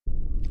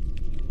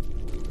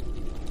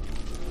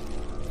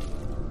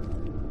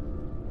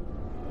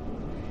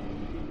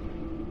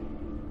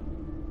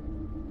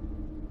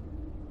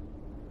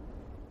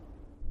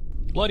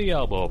Bloody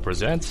Elbow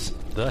presents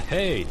the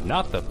Hey,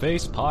 Not the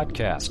Face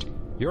podcast.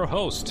 Your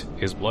host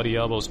is Bloody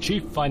Elbow's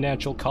chief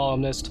financial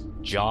columnist,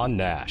 John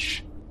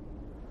Nash.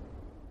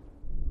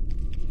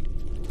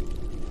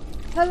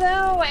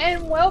 Hello,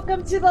 and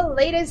welcome to the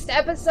latest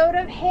episode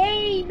of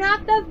Hey,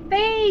 Not the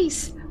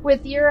Face,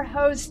 with your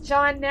host,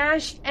 John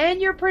Nash, and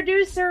your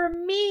producer,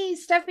 me,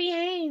 Steffi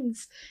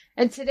Haynes.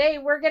 And today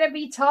we're going to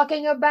be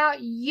talking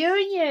about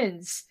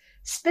unions.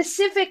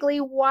 Specifically,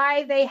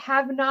 why they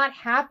have not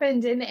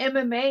happened in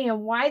MMA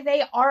and why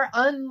they are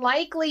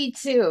unlikely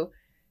to.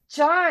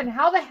 John,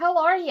 how the hell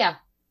are you?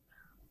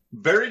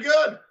 Very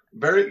good.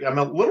 I'm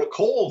a little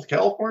cold.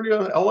 California,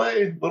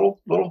 LA,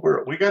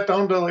 we got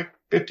down to like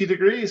 50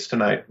 degrees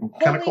tonight.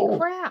 Kind of cold.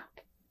 Holy crap.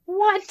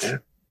 What?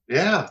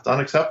 Yeah, it's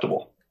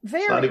unacceptable.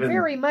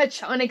 Very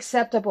much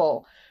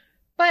unacceptable.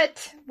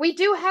 But we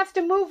do have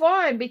to move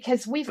on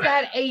because we've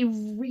got a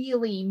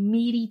really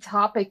meaty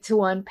topic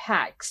to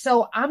unpack.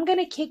 So I'm going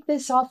to kick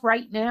this off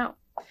right now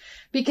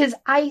because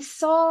I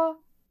saw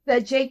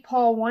that Jake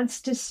Paul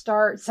wants to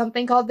start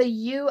something called the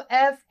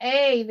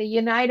UFA, the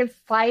United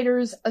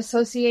Fighters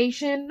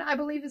Association, I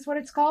believe is what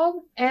it's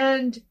called.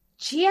 And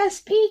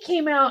GSP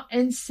came out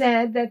and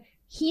said that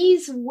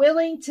he's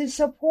willing to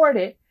support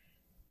it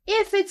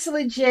if it's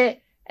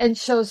legit and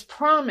shows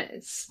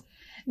promise.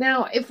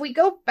 Now, if we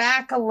go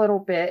back a little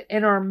bit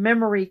in our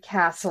memory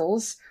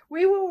castles,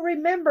 we will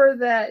remember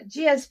that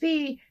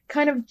GSP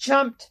kind of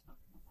jumped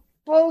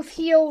both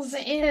heels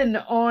in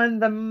on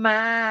the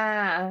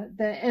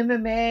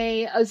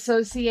MMA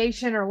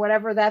Association or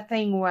whatever that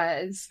thing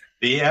was.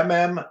 The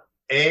MMAAA.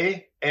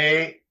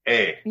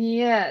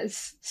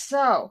 Yes.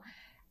 So,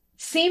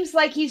 seems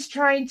like he's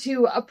trying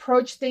to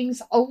approach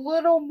things a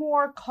little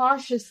more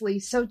cautiously.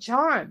 So,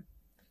 John,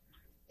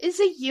 is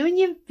a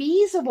union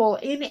feasible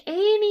in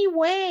any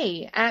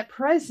way at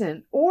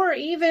present, or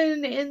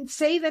even in,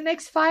 say, the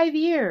next 5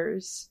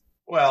 years?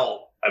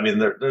 Well, I mean,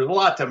 there's a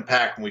lot to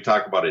unpack when we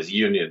talk about his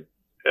union.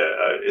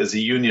 Is a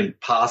union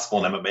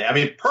possible in MMA? I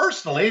mean,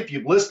 personally, if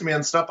you've listened to me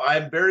on stuff, I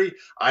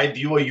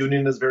view a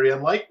union as very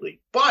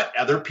unlikely. But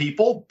other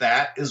people,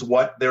 that is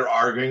what they're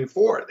arguing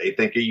for. They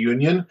think a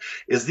union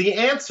is the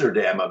answer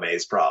to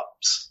MMA's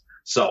problems.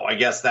 So I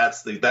guess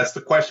that's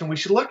the question we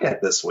should look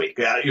at this week.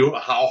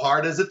 How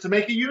hard is it to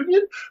make a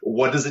union?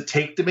 What does it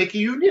take to make a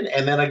union?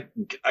 And then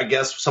I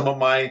guess some of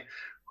my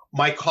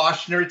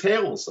cautionary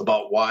tales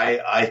about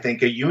why I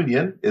think a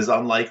union is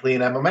unlikely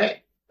in MMA.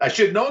 I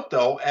should note,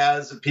 though,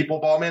 as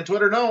people follow me on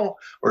Twitter know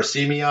or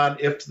see me on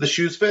If the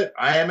Shoes Fit,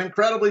 I am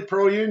incredibly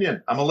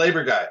pro-union. I'm a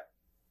labor guy.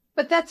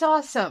 But that's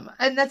awesome,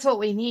 and that's what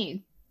we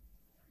need.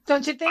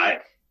 Don't you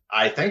think?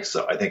 I think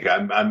so. I think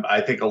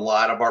I think a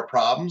lot of our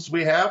problems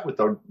we have with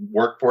the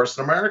workforce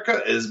in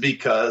America is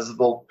because of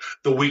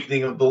the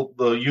weakening of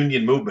the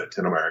union movement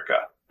in America.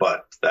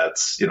 But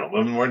that's, we can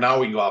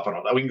go off on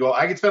all that.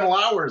 I could spend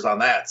hours on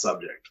that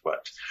subject,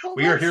 but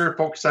we are here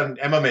focused on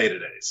MMA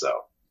today. So,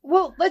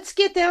 well, let's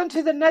get down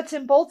to the nuts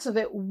and bolts of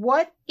it.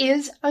 What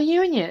is a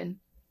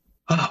union?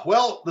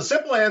 Well, the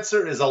simple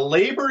answer is a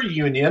labor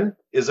union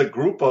is a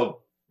group of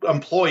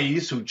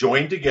employees who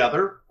join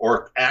together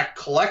or act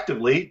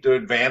collectively to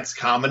advance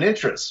common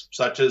interests,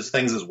 such as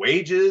things as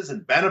wages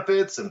and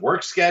benefits and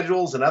work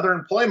schedules and other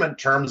employment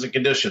terms and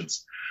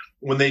conditions.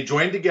 When they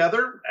join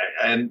together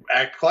and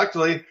act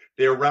collectively,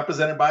 they are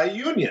represented by a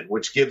union,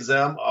 which gives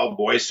them a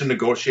voice to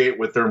negotiate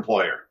with their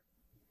employer.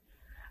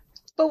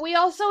 But we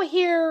also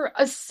hear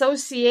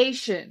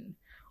association.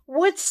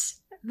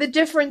 What's the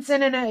difference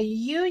in a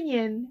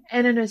union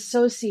and an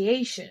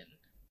association?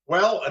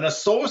 Well, an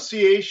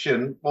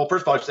association,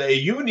 first of all, I'd say a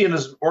union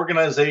is an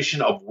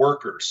organization of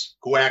workers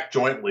who act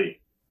jointly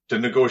to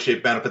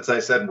negotiate benefits, I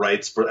said, and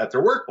rights at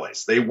their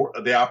workplace. They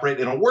operate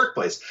in a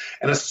workplace.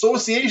 An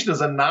association is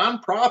a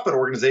nonprofit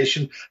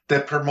organization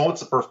that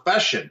promotes a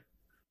profession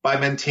by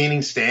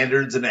maintaining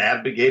standards and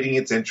advocating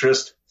its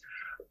interest.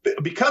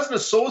 Because an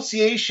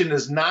association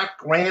is not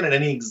granted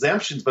any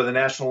exemptions by the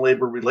National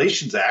Labor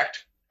Relations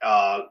Act,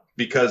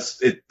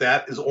 because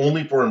that is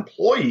only for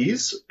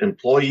employees.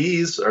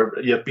 Employees, or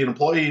you have to be an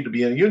employee to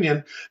be in a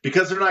union.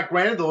 Because they're not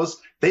granted those,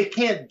 they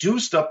can't do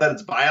stuff that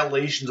is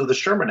violations of the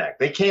Sherman Act.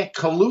 They can't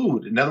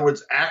collude. In other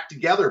words, act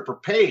together for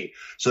pay.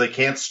 So they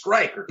can't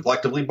strike or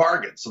collectively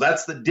bargain. So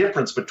that's the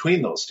difference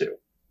between those two.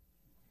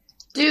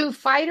 Do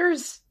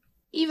fighters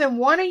even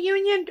want a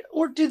union,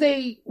 or do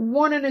they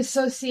want an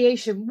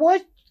association?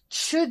 What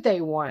should they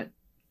want?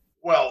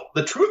 Well,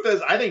 the truth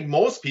is, I think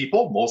most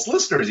people, most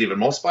listeners, even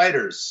most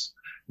fighters,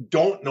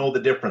 don't know the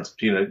difference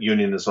between a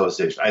union and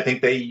association. I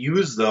think they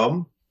use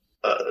them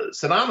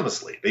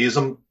synonymously. They use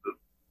them.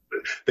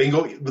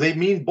 They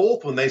mean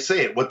both when they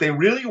say it. What they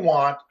really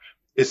want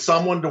is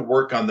someone to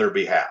work on their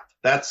behalf.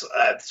 That's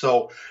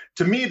so.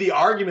 To me, the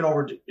argument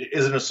over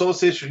is an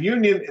association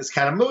union is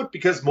kind of moot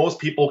because most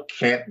people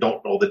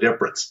don't know the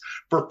difference.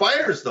 For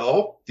fighters,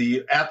 though,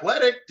 the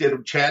Athletic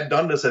Chad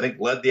Dundas, I think,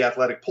 led the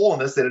Athletic poll on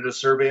this. They did a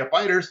survey of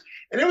fighters,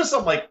 and it was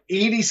something like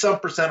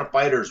 80% of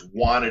fighters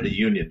wanted a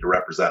union to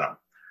represent them.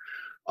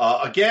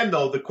 Again,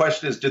 though, the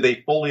question is, do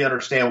they fully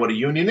understand what a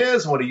union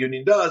is and what a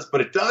union does?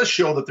 But it does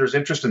show that there's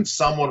interest in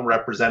someone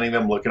representing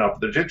them, looking out for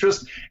their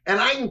interests. And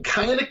I can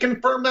kind of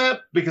confirm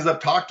that because I've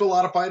talked to a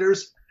lot of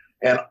fighters,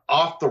 and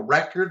off the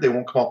record, they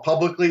won't come out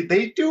publicly.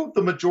 The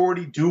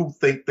majority do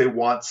think they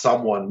want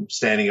someone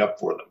standing up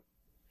for them.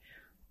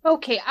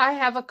 Okay, I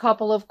have a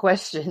couple of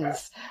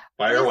questions.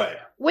 Fire away.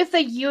 With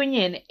a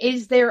union,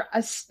 is there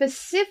a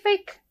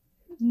specific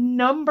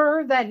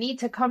number that need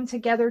to come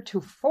together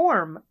to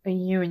form a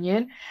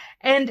union?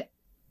 And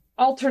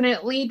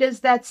alternately, does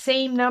that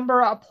same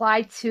number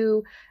apply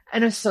to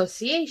an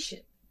association?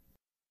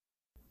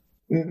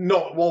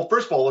 No. Well,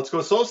 first of all, let's go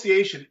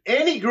association.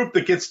 Any group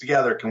that gets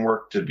together can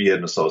work to be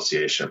an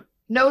association.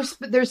 No,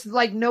 there's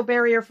like no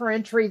barrier for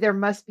entry. There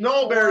must be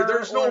no barrier.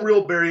 There's no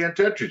real barrier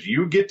to entry.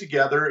 You get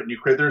together and you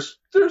create.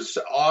 There's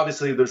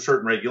obviously there's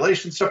certain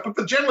regulations stuff,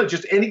 but generally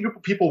just any group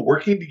of people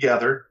working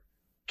together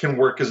can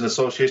work as an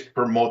association to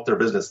promote their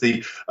business.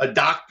 The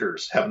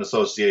doctors have an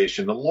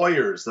association. The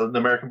lawyers, the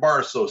American Bar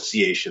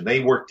Association, they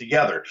work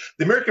together.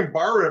 The American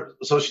Bar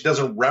Association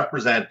doesn't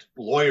represent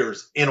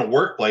lawyers in a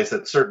workplace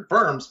at certain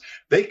firms.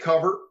 They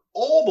cover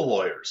all the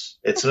lawyers.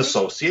 It's an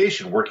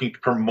association working to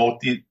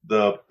promote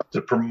the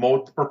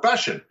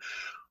profession.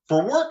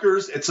 For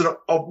workers, it's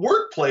a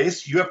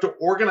workplace. You have to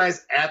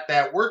organize at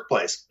that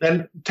workplace.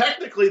 And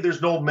technically,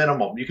 there's no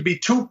minimum. You could be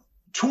two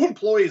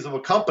employees of a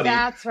company.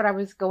 That's what I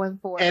was going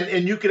for.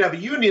 And you could have a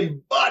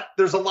union, but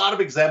there's a lot of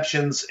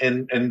exemptions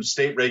and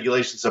state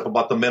regulation stuff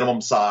about the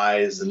minimum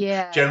size. And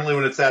generally,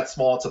 when it's that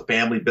small, it's a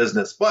family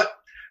business. But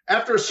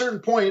after a certain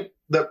point,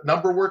 the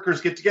number of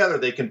workers get together,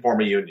 they can form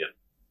a union.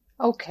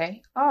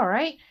 Okay. All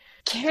right.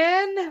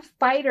 Can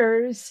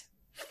fighters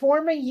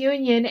form a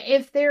union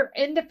if they're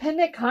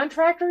independent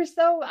contractors,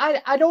 though?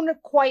 I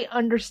don't quite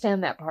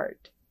understand that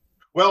part.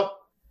 Well,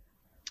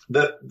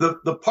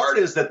 the part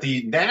is that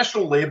the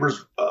National Labor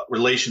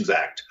Relations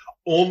Act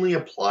only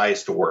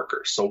applies to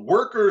workers. So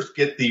workers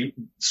get the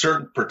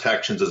certain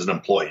protections as an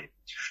employee.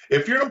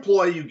 If you're an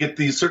employee, you get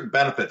these certain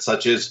benefits,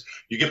 such as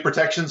you get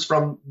protections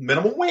from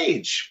minimum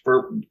wage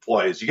for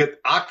employees. You get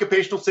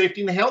Occupational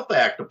Safety and Health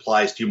Act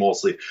applies to you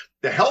mostly.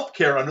 The health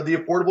care under the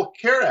Affordable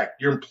Care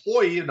Act, your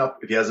employee,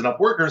 if he has enough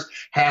workers,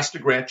 has to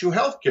grant you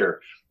health care.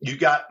 You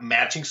got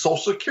matching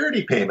Social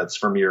Security payments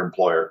from your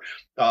employer.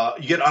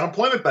 You get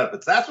unemployment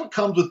benefits. That's what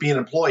comes with being an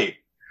employee.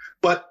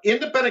 But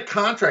independent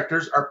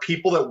contractors are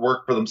people that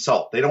work for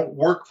themselves. They don't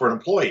work for an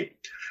employee.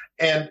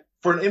 And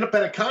for an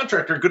independent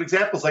contractor, a good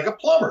example is like a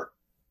plumber.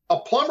 A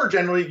plumber,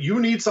 generally,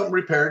 you need something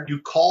repaired. You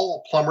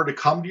call a plumber to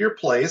come to your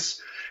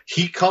place.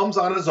 He comes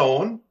on his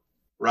own,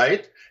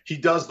 right? He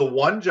does the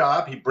one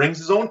job. He brings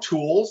his own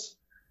tools.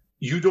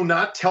 You do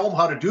not tell him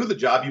how to do the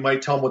job. You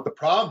might tell him what the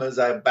problem is.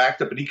 I have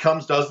backed up, and he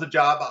comes, does the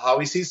job how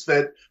he sees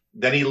fit.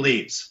 Then he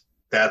leaves.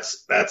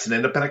 That's an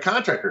independent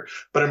contractor.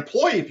 But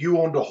employee, if you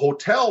owned a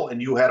hotel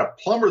and you had a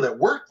plumber that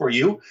worked for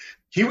you,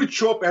 he would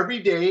show up every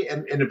day.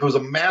 And if it was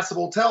a massive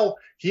hotel,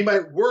 he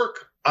might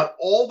work on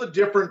all the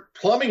different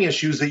plumbing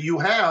issues that you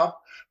have,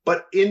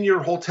 but in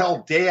your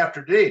hotel day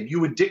after day. You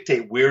would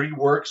dictate where he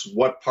works,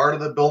 what part of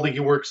the building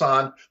he works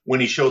on, when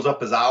he shows up,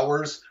 his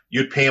hours.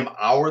 You'd pay him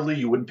hourly.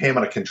 You wouldn't pay him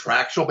on a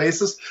contractual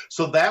basis.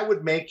 So that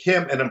would make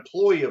him an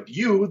employee of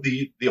you,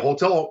 the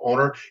hotel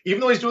owner, even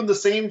though he's doing the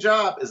same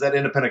job as that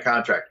independent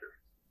contractor.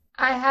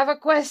 I have a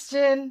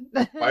question.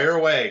 Fire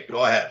away.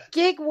 Go ahead.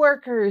 Gig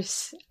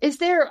workers.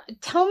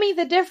 Tell me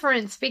the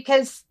difference,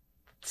 because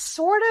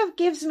sort of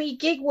gives me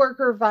gig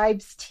worker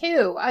vibes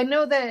too. I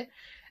know that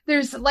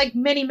there's like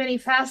many, many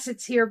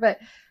facets here, but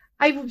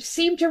I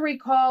seem to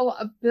recall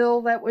a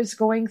bill that was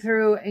going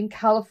through in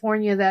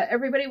California that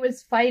everybody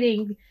was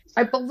fighting.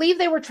 I believe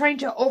they were trying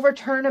to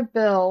overturn a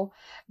bill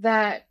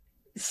that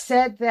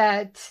said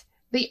that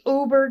the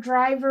Uber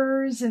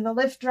drivers and the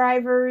Lyft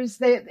drivers,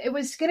 it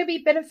was going to be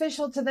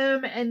beneficial to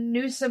them, and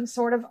Newsom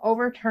sort of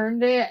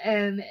overturned it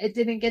and it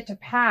didn't get to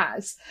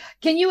pass.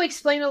 Can you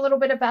explain a little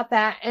bit about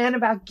that and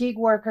about gig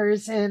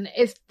workers and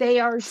if they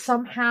are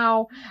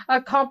somehow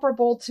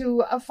comparable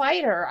to a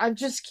fighter? I'm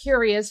just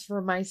curious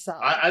for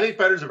myself. I think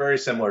fighters are very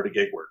similar to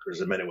gig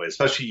workers in many ways,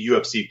 especially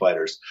UFC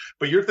fighters.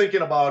 But you're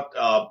thinking about,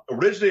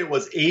 originally it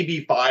was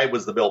AB 5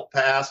 was the bill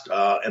passed,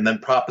 and then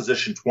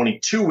Proposition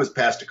 22 was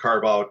passed to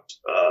carve out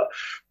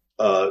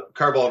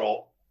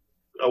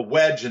a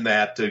wedge in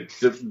that to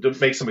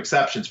make some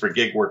exceptions for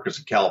gig workers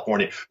in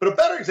California. But a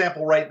better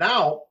example right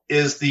now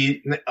is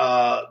the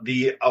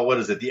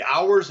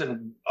hours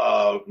and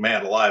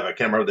man alive, I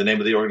can't remember the name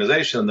of the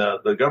organization,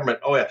 the government.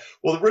 Oh yeah,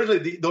 well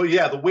originally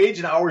the wage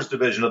and hours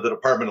division of the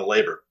Department of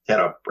Labor, had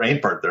a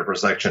brain fart there for a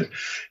section,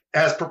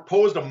 has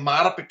proposed a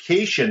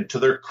modification to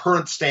their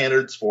current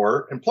standards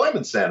for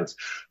employment standards.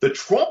 The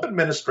Trump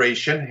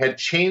administration had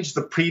changed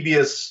the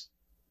previous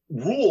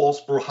rules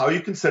for how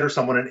you consider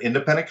someone an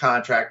independent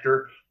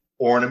contractor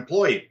or an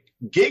employee.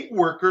 Gig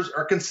workers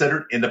are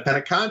considered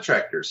independent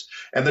contractors.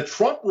 And the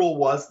Trump rule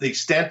was the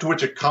extent to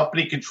which a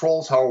company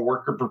controls how a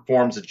worker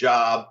performs a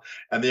job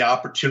and the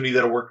opportunity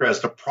that a worker has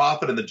to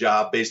profit in the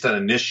job based on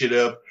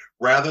initiative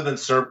rather than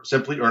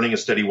simply earning a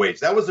steady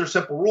wage. That was their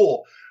simple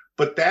rule.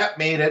 but that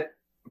made it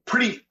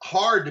pretty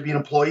hard to be an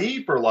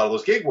employee for a lot of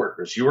those gig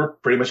workers. You were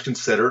pretty much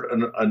considered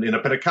an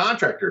independent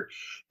contractor.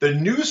 The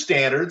new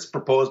standards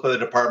proposed by the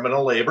Department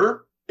of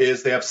Labor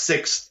is they have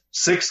six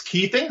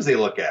key things they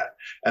look at.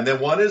 And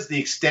then one is the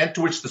extent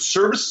to which the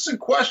services in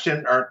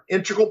question are an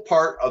integral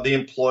part of the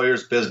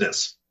employer's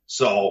business.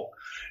 So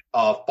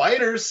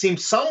fighters seem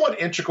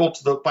somewhat integral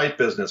to the fight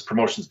business,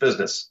 promotions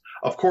business.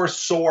 Of course,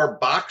 so are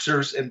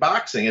boxers in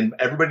boxing, and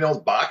everybody knows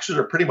boxers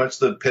are pretty much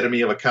the epitome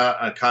of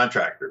a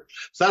contractor.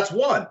 So that's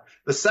one.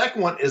 The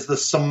second one is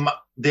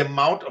the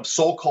amount of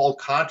so-called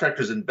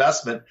contractors'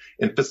 investment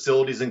in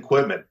facilities and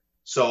equipment.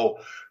 So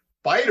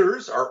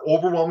fighters are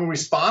overwhelmingly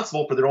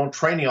responsible for their own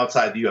training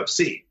outside the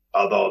UFC,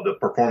 although the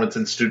Performance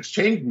Institute's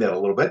changing that a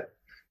little bit.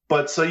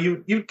 But so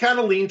you kind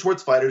of lean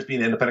towards fighters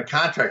being independent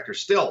contractors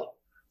still.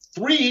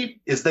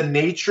 3 is the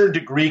nature and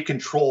degree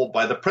controlled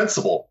by the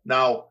principal.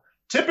 Now,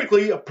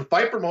 typically, a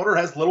fight promoter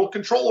has little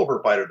control over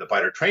a fighter. The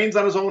fighter trains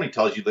on his own. He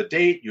tells you the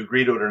date. You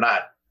agree to it or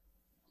not.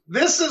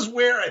 This is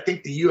where I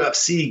think the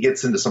UFC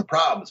gets into some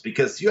problems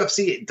because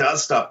UFC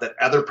does stuff that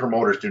other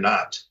promoters do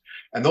not.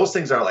 And those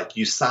things are like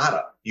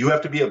USADA. You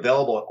have to be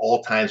available at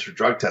all times for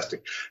drug testing.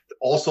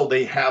 Also,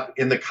 they have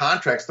in the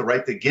contracts the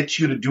right to get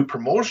you to do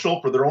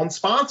promotional for their own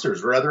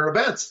sponsors or other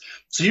events.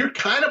 So you're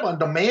kind of on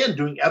demand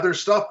doing other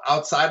stuff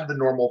outside of the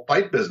normal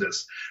fight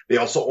business. They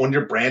also own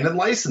your brand and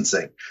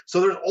licensing.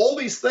 So there's all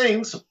these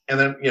things. And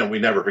then, we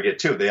never forget,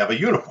 too, they have a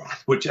uniform,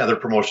 which other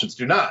promotions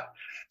do not.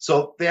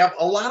 So they have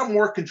a lot of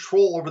more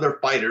control over their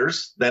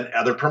fighters than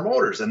other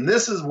promoters. And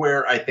this is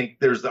where I think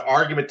there's the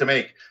argument to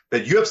make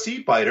that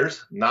UFC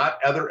fighters, not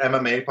other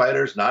MMA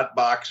fighters, not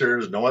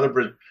boxers, no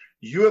other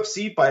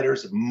UFC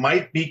fighters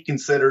might be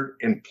considered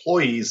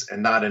employees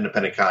and not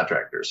independent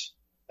contractors.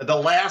 The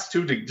last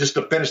two, just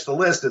to finish the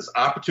list, is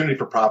opportunity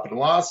for profit and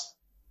loss.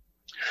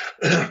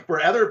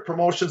 For other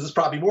promotions, it's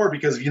probably more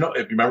because, if you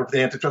remember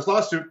the antitrust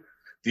lawsuit,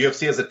 the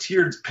UFC has a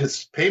tiered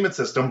payment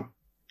system.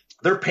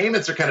 Their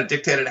payments are kind of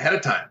dictated ahead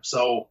of time.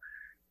 So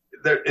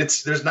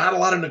there's not a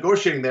lot of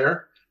negotiating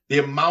there. The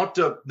amount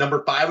of,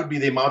 number 5 would be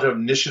the amount of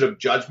initiative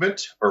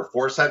judgment or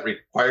foresight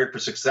required for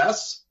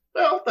success.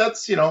 Well,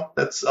 that's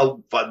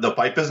the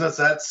fight business.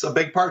 That's a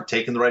big part,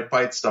 taking the right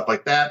fights, stuff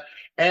like that.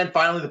 And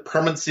finally, the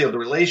permanency of the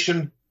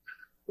relation.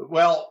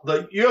 Well,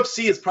 the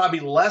UFC is probably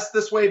less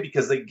this way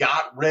because they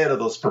got rid of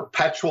those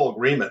perpetual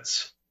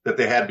agreements that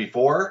they had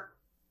before.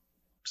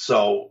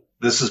 So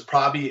this is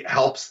probably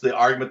helps the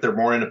argument they're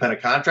more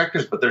independent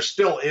contractors, but there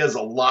still is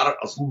a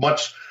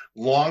much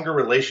longer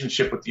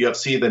relationship with the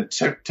UFC than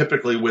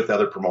typically with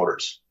other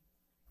promoters.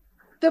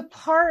 The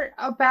part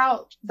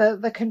about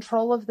the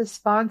control of the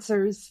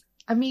sponsors,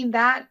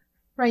 that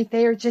right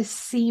there just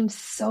seems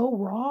so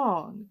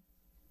wrong.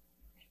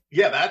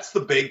 Yeah, that's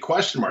the big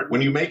question mark.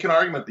 When you make an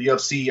argument the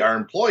UFC are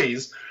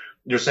employees,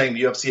 you're saying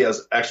the UFC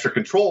has extra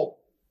control.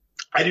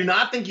 I do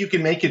not think you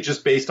can make it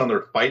just based on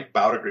their fight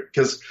bout agreement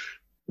because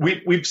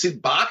we've seen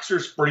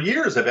boxers for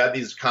years have had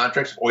these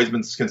contracts, have always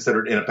been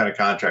considered independent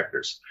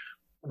contractors.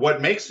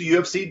 What makes the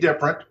UFC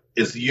different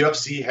is the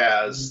UFC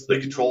has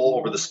the control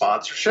over the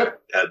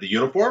sponsorship, the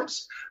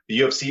uniforms. The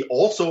UFC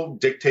also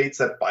dictates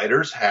that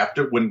fighters have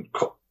to, when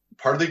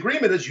part of the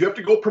agreement is you have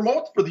to go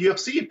promote for the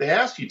UFC if they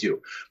ask you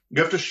to.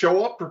 You have to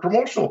show up for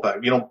promotional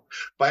effect.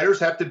 Fighters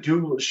have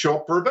to show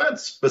up for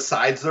events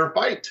besides their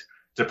fight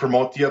to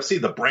promote the UFC,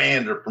 the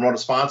brand, or promote a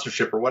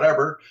sponsorship or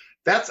whatever.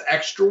 That's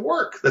extra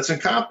work. That's on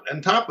top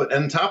of it.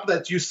 And on top of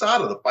that,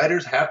 USADA. The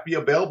fighters have to be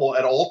available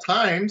at all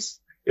times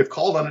if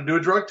called on to do a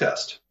drug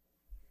test.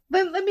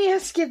 Let me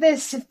ask you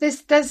this. If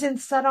this doesn't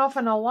set off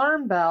an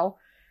alarm bell,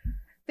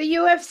 the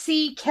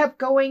UFC kept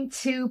going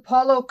to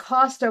Paulo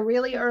Costa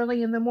really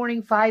early in the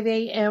morning, 5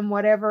 a.m.,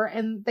 whatever,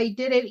 and they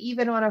did it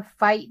even on a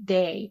fight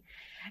day.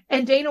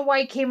 And Dana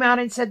White came out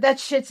and said, that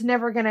shit's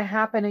never going to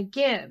happen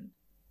again.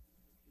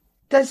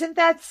 Doesn't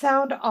that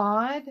sound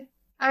odd?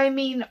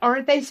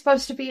 Aren't they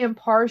supposed to be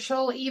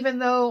impartial, even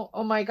though,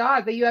 oh my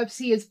God, the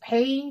UFC is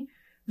paying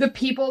the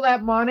people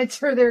that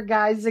monitor their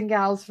guys and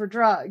gals for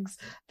drugs?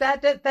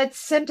 That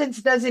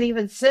sentence doesn't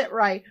even sit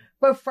right.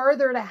 But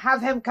further, to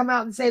have him come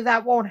out and say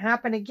that won't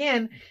happen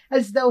again,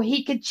 as though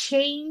he could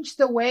change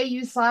the way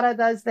USADA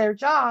does their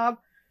job,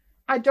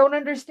 I don't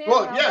understand.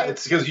 Well, yeah,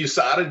 it's because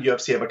USADA and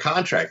UFC have a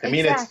contract.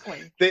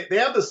 Exactly. They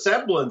have the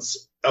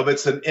semblance of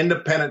it's an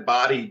independent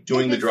body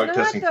doing the drug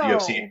testing for the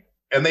UFC.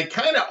 And they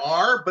kind of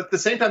are, but at the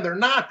same time, they're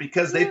not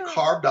because they've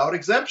carved out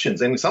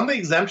exemptions. And some of the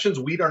exemptions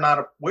we are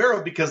not aware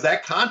of because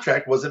that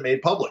contract wasn't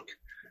made public.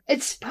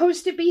 It's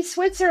supposed to be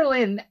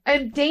Switzerland.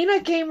 And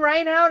Dana came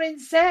right out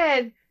and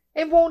said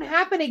it won't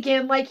happen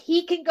again. Like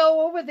he can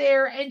go over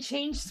there and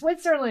change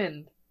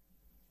Switzerland.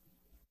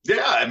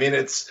 Yeah,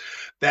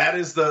 that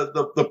is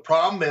the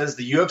problem is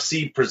the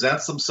UFC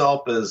presents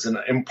themselves as an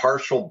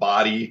impartial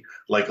body,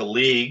 like a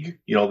league.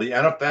 The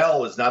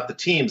NFL is not the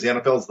teams. The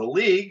NFL is the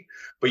league.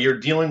 But you're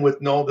dealing with,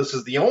 this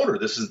is the owner.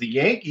 This is the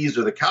Yankees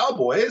or the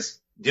Cowboys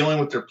dealing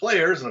with their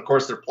players. And, of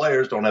course, their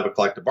players don't have a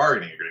collective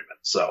bargaining agreement.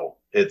 So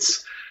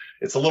it's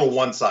a little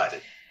one-sided.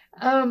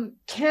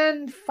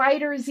 Can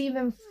fighters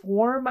even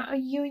form a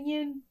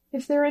union?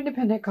 if they're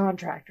independent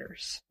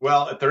contractors?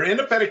 Well, if they're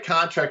independent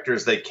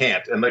contractors, they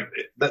can't. And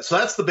so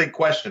that's the big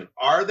question.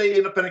 Are they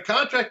independent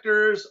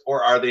contractors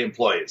or are they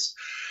employees?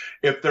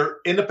 If they're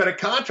independent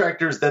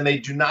contractors, then they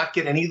do not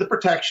get any of the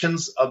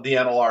protections of the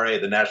NLRA,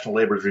 the National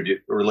Labor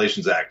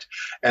Relations Act.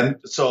 And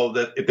so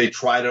that if they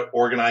try to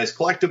organize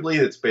collectively,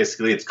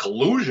 it's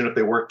collusion if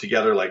they work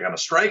together like on a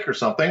strike or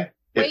something.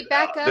 Wait,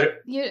 back up.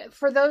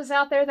 For those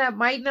out there that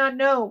might not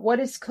know, what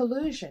is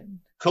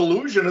collusion?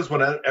 Collusion is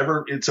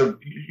whenever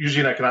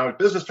usually an economic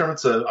business term.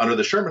 It's under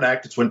the Sherman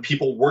Act. It's when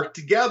people work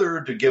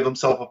together to give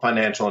themselves a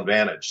financial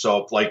advantage.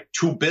 So if like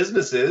two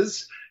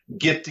businesses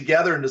get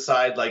together and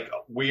decide like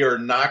we are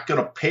not going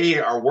to pay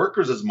our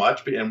workers as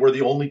much, and we're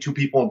the only two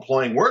people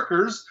employing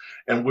workers,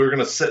 and we're going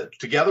to sit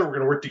together, we're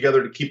going to work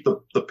together to keep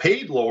the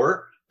paid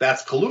lower.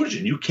 That's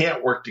collusion. You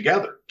can't work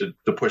together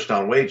to push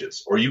down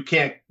wages, or you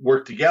can't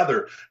work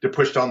together to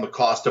push down the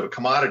cost of a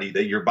commodity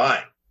that you're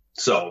buying.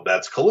 So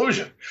that's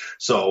collusion.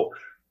 So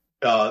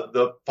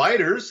the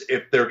fighters,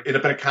 if they're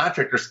independent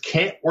contractors,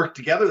 can't work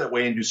together that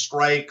way and do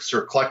strikes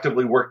or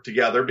collectively work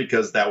together,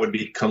 because that would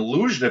be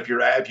collusion. If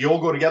you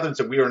all go together and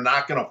say, we are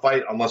not going to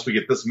fight unless we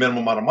get this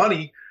minimum amount of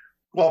money.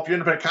 Well, if you're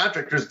independent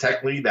contractors,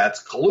 technically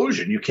that's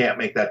collusion. You can't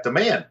make that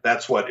demand.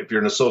 That's what, if you're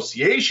an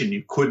association,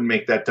 you couldn't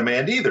make that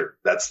demand either.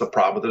 That's the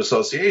problem with an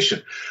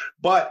association.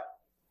 But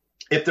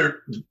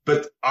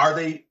are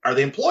they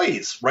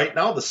employees? Right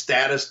now, the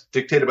status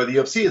dictated by the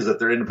UFC is that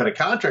they're independent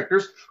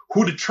contractors.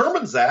 Who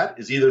determines that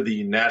is either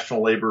the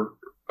National Labor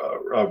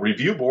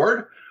Review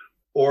Board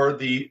or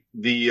the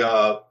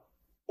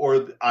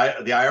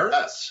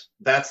IRS.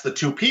 That's the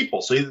two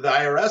people. So either the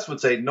IRS would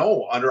say,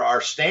 no, under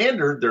our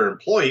standard, they're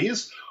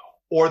employees,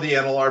 or the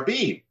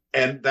NLRB.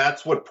 And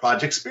that's what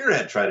Project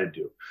Spearhead tried to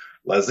do.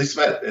 Leslie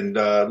Smith and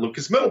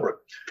Lucas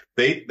Middlebrook.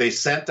 They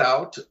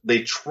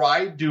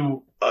tried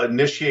to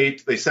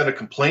they sent a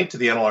complaint to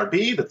the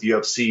NLRB that the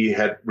UFC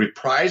had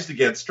reprised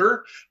against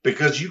her,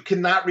 because you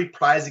cannot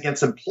reprise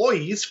against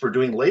employees for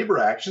doing labor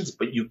actions,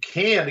 but you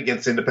can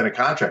against independent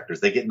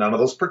contractors. They get none of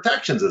those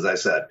protections, as I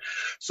said.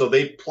 So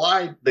they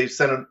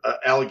sent an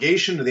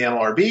allegation to the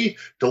NLRB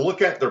to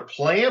look at. Their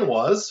plan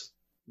was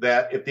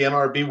that if the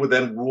NLRB would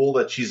then rule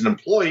that she's an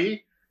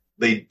employee,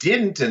 they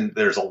didn't, and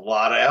there's a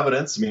lot of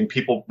evidence. I mean,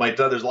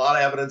 there's a lot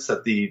of evidence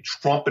that the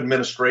Trump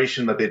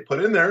administration that they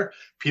put in there,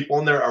 people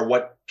in there are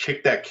what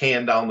kicked that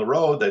can down the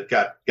road that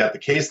got the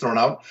case thrown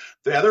out.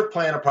 The other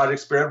plan of Project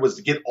Spirit was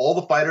to get all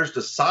the fighters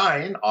to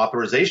sign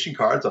authorization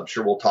cards. I'm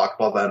sure we'll talk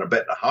about that in a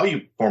bit, how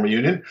you form a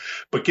union,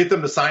 but get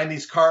them to sign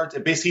these cards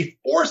and basically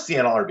force the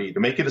NLRB to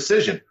make a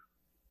decision.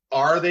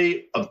 Are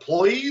they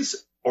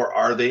employees or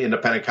are they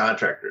independent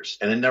contractors?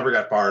 And it never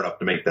got far enough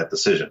to make that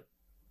decision.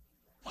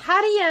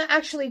 How do you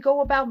actually go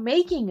about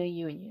making a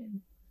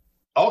union?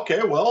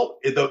 Okay, well,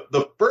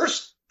 the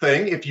first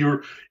thing, if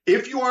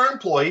you are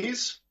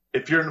employees,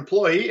 if you're an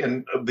employee,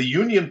 and the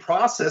union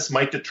process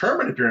might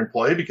determine if you're an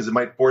employee, because it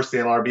might force the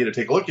NLRB to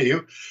take a look at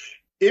you.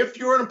 If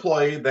you're an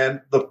employee,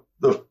 then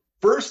the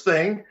first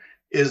thing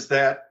is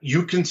that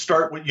you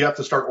have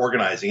to start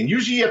organizing. And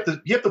usually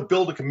you have to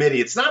build a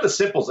committee. It's not as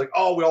simple as like,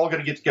 oh, we're all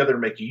going to get together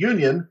and make a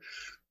union.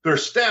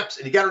 There's steps,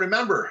 and you got to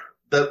remember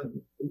that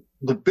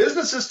the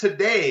businesses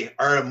today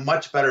are a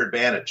much better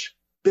advantage.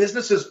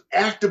 Businesses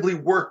actively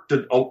work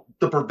to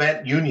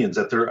prevent unions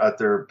at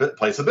their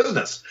place of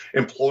business.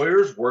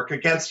 Employers work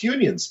against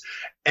unions.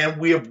 And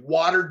we have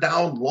watered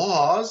down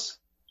laws,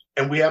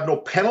 and we have no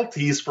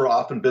penalties for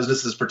often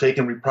businesses for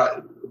taking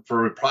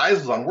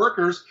reprisals on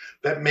workers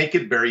that make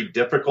it very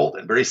difficult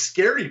and very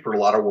scary for a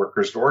lot of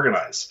workers to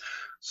organize.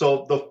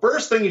 So the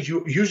first thing is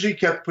you usually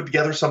have to put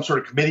together some sort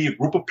of committee, a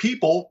group of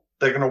people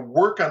that are going to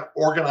work on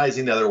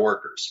organizing the other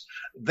workers.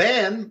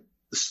 Then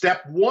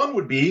step one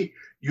would be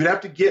you'd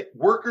have to get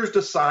workers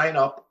to sign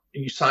up.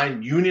 You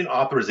sign union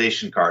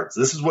authorization cards.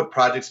 This is what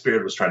Project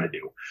Spirit was trying to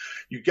do.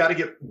 You've got to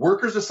get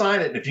workers to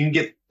sign it. And if you can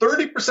get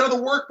 30% of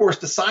the workforce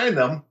to sign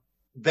them,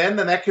 then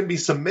that can be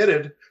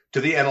submitted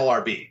to the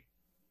NLRB.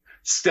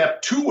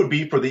 Step two would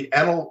be for the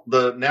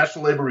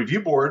National Labor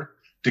Review Board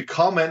to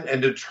come in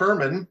and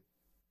determine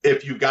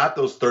if you got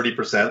those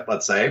 30%,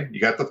 let's say, you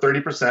got the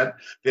 30%,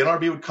 the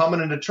NLRB would come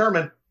in and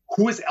determine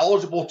who is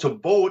eligible to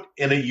vote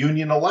in a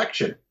union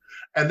election.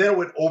 And then it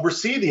would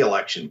oversee the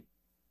election.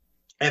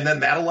 And then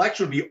that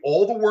election would be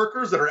all the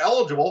workers that are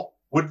eligible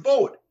would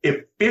vote.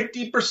 If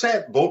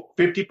 50% vote,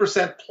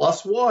 50%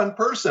 plus one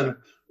person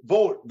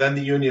vote, then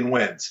the union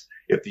wins.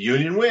 If the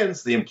union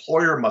wins, the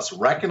employer must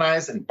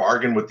recognize and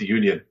bargain with the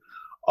union.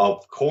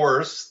 Of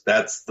course,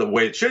 that's the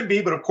way it should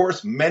be. But of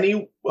course,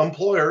 many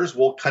employers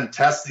will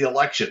contest the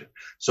election.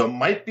 So it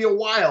might be a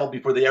while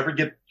before they ever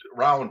get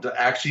around to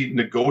actually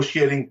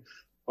negotiating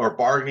or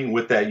bargaining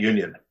with that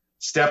union.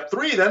 Step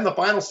three, then the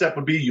final step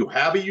would be you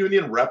have a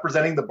union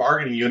representing the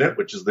bargaining unit,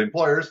 which is the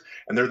employers,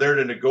 and they're there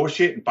to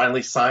negotiate and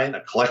finally sign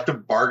a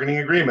collective bargaining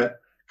agreement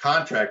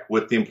contract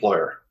with the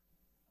employer.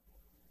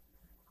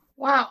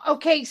 Wow.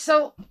 Okay.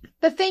 So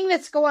the thing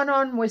that's going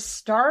on with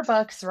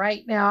Starbucks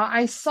right now,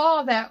 I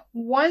saw that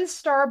one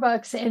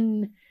Starbucks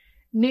in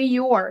New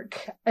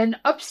York, in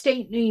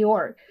upstate New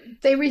York.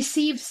 They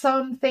received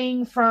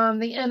something from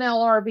the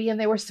NLRB and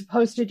they were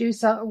supposed to do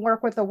some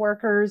work with the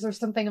workers or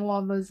something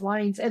along those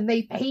lines, and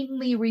they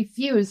patently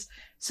refused.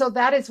 So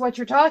that is what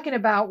you're talking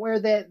about, where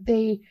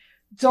they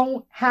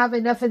don't have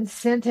enough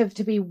incentive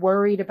to be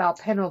worried about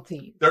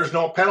penalties. There's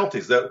no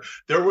penalties.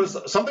 There was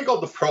something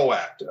called the PRO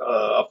Act,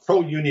 a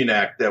pro-union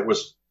act that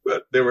was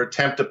they were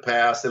attempt to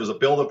pass. There was a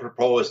bill that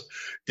proposed,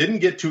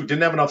 didn't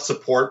have enough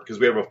support because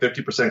we have a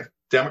 50%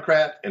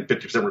 Democrat and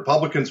 50%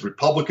 Republicans.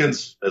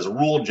 Republicans, as a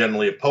rule,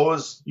 generally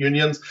oppose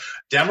unions.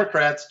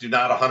 Democrats do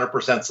not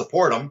 100%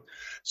 support them.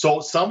 So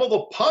some of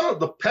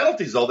the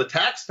penalties, though, the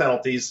tax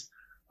penalties,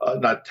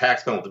 not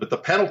tax penalty, but the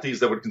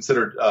penalties that were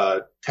considered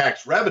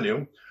tax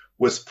revenue,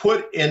 was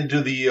put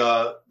into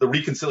the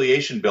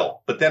reconciliation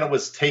bill, but then it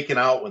was taken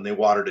out when they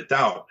watered it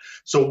down.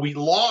 So we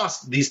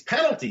lost these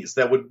penalties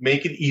that would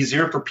make it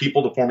easier for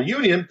people to form a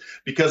union,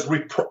 because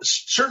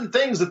certain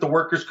things that the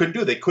workers couldn't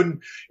do. They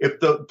couldn't,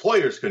 if the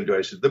employers couldn't do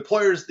it. The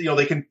employers,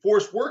 they can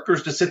force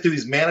workers to sit through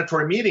these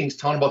mandatory meetings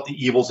telling about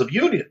the evils of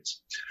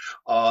unions.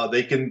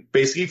 They can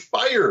basically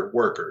fire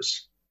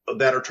workers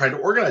that are trying to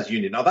organize a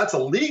union. Now, that's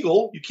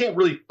illegal. You can't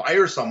really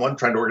fire someone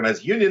trying to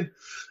organize a union,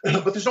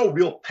 but there's no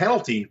real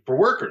penalty for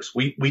workers.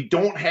 We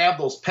don't have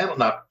those penalties,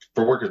 not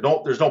for workers.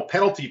 No, there's no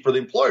penalty for the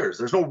employers.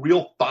 There's no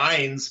real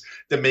fines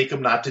that make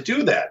them not to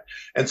do that.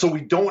 And so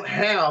we don't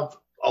have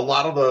a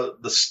lot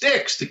of the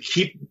sticks to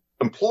keep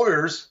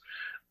employers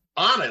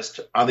honest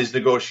on these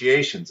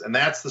negotiations. And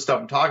that's the stuff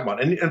I'm talking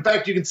about. And in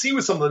fact, you can see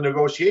with some of the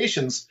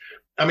negotiations,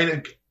 I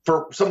mean,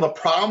 for some of the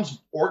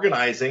problems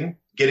organizing,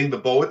 getting the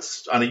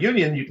votes on a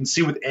union, you can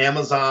see with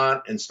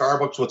Amazon and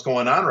Starbucks what's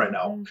going on right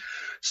now. Mm-hmm.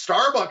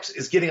 Starbucks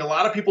is getting a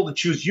lot of people to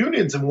choose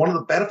unions, and one of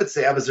the benefits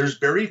they have is there's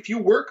very few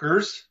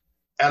workers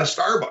at a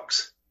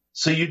Starbucks.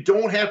 So you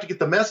don't have to get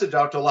the message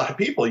out to a lot of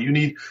people.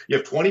 You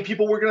have 20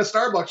 people working at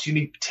Starbucks, you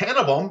need 10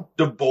 of them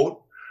to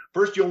vote.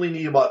 First, you only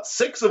need about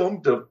 6 of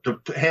them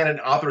to hand in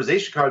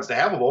authorization cards to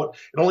have a vote,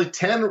 and only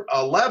 10,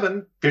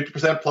 11,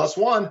 50% plus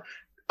 1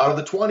 out of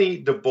the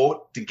 20 to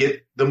vote to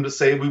get them to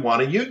say we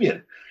want a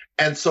union.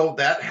 And so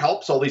that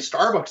helps all these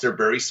Starbucks. They're a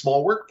very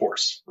small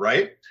workforce,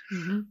 right?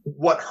 Mm-hmm.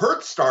 What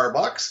hurts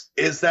Starbucks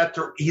is that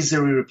they're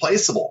easily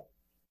replaceable.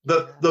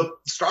 The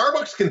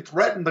Starbucks can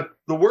threaten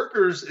the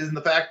workers in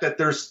the fact that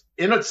there's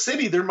in a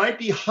city, there might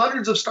be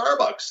hundreds of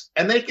Starbucks,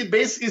 and they can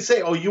basically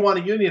say, oh, you want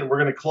a union? We're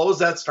going to close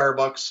that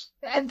Starbucks.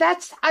 And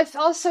I've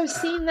also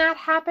seen that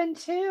happen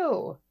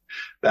too.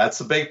 That's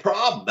a big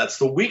problem. That's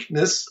the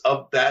weakness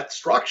of that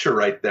structure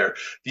right there.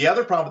 The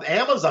other problem with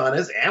Amazon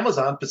is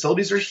Amazon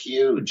facilities are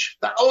huge,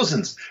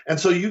 thousands. And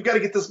so you've got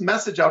to get this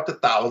message out to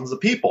thousands of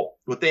people.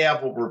 What they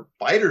have over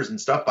fighters and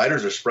stuff,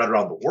 fighters are spread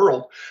around the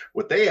world.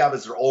 What they have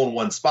is they're all in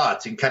one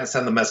spot. So you can kind of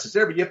send the message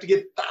there, but you have to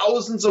get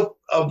thousands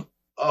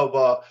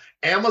of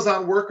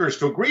Amazon workers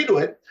to agree to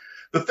it.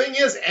 The thing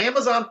is,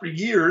 Amazon for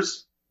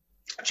years,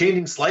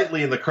 changing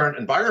slightly in the current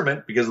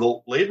environment because of the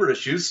labor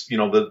issues,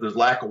 there's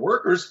lack of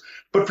workers.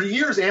 But for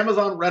years,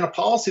 Amazon ran a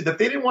policy that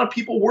they didn't want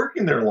people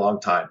working there a long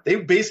time. They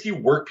basically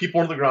work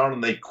people on the ground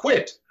and they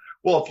quit.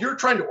 Well, if you're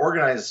trying to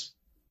organize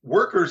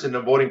workers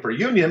into voting for a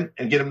union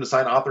and get them to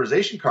sign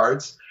authorization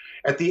cards,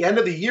 at the end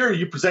of the year,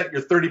 you present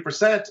your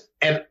 30%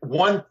 and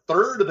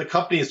 1/3 of the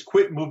company has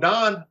quit and moved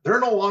on. They're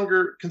no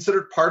longer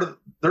considered part of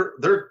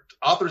their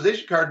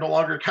authorization card no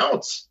longer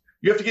counts.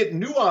 You have to get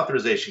new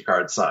authorization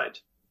cards signed.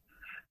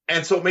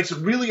 And so it makes it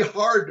really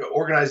hard to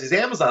organize these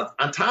Amazons.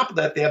 On top of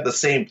that, they have the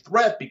same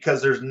threat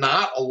because there's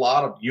not a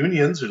lot of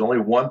unions. There's only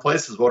one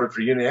place that's voted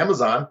for union.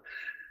 Amazon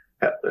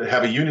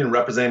have a union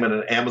representing in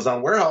an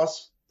Amazon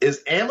warehouse.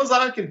 Is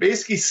Amazon can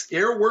basically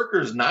scare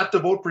workers not to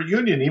vote for a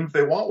union, even if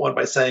they want one,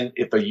 by saying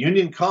if a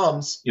union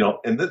comes,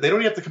 and they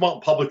don't have to come out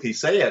and publicly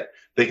say it.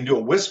 They can do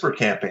a whisper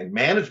campaign.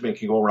 Management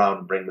can go around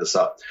and bring this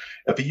up.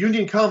 If a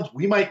union comes,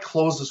 we might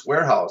close this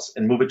warehouse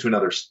and move it to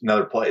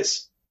another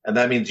place, and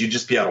that means you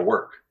just be out of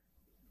work.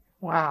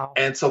 Wow.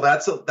 And so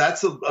that's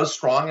a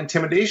strong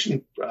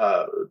intimidation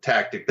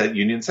tactic that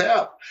unions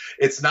have.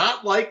 It's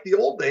not like the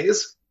old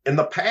days. In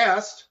the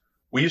past,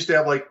 we used to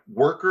have like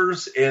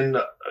workers in,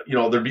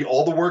 there'd be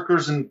all the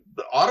workers in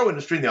the auto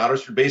industry, and the auto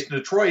industry based in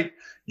Detroit.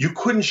 You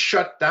couldn't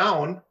shut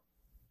down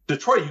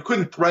Detroit. You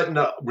couldn't threaten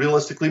to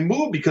realistically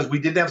move because we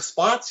didn't have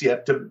spots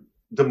yet to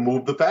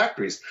move the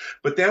factories.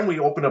 But then we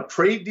opened up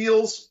trade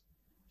deals,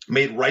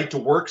 made right to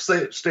work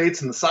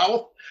states in the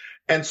South.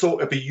 And so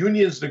if a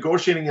union is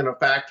negotiating in a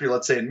factory,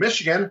 let's say in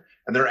Michigan,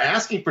 and they're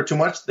asking for too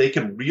much, they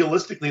can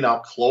realistically now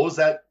close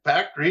that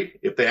factory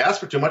if they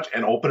ask for too much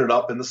and open it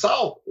up in the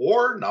South,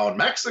 or now in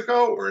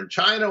Mexico or in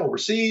China,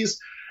 overseas.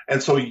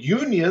 And so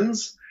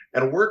unions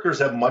and workers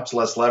have much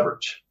less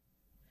leverage.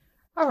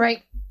 All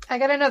right. I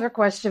got another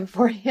question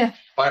for you.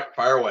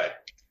 Fire away.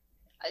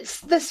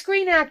 The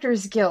Screen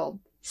Actors Guild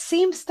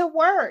seems to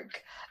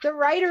work. The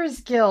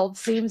Writers Guild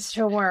seems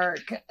to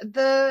work.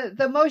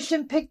 The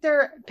Motion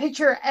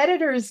Picture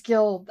Editors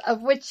Guild,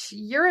 of which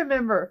you're a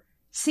member,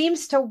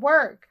 seems to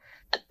work.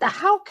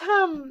 How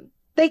come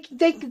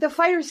the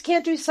fighters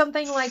can't do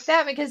something like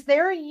that? Because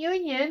they're a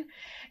union,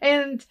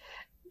 and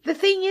the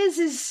thing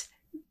is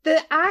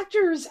the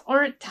actors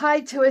aren't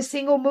tied to a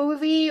single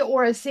movie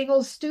or a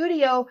single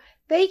studio.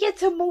 They get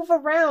to move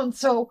around.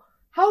 So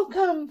how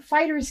come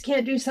fighters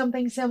can't do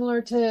something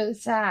similar to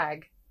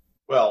SAG?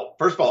 Well,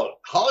 first of all,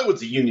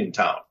 Hollywood's a union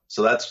town.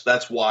 So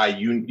that's why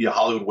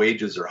Hollywood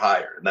wages are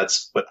higher.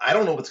 But I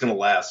don't know if it's going to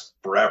last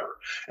forever.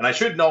 And I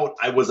should note,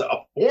 I was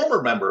a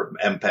former member of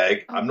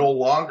MPEG. I'm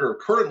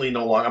currently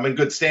no longer, I'm in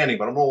good standing,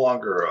 but I'm no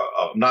longer,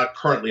 I'm not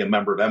currently a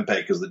member of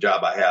MPEG because the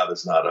job I have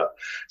is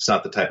it's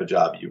not the type of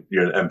job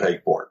you're an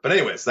MPEG for. But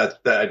anyways, that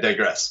I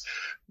digress.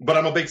 But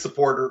I'm a big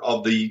supporter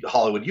of the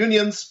Hollywood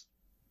unions.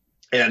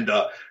 And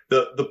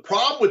the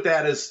problem with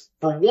that is,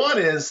 for one,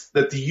 is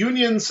that the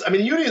unions,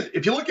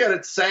 if you look at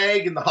it,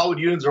 SAG and the Hollywood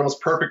unions are almost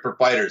perfect for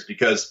fighters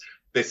because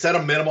they set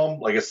a minimum,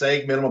 like a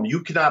SAG minimum.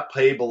 You cannot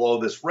pay below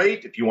this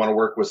rate if you want to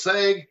work with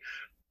SAG.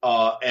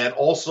 And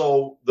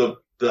also the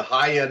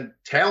high-end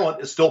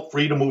talent is still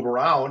free to move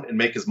around and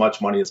make as much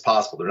money as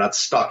possible. They're not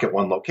stuck at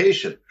one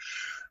location.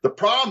 The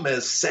problem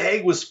is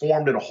SAG was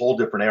formed in a whole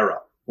different era.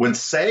 When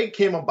SAG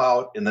came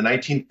about in the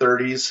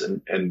 1930s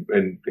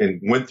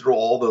and went through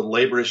all the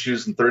labor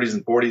issues in the 30s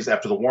and 40s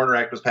after the Warner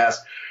Act was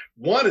passed,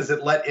 one is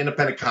it let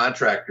independent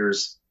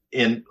contractors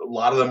in. A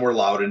lot of them were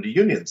allowed into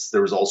unions.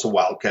 There was also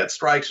wildcat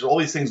strikes, all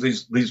these things,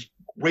 these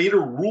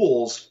greater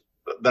rules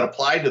that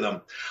applied to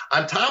them.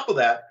 On top of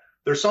that,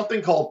 there's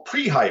something called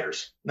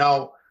pre-hires.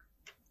 Now,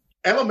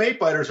 MMA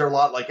fighters are a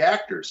lot like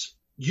actors.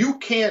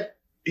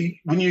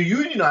 When you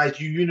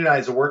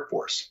unionize a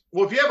workforce.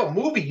 Well, if you have a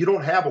movie, you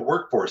don't have a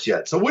workforce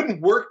yet. So it wouldn't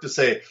work to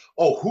say,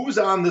 oh, who's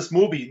on this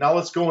movie? Now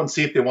let's go and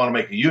see if they want to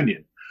make a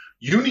union.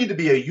 You need to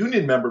be a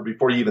union member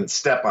before you even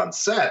step on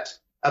set.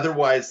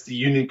 Otherwise, the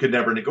union could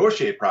never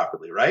negotiate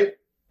properly, right?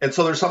 And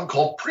so there's something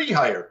called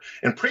pre-hire.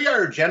 And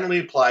pre-hire generally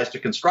applies to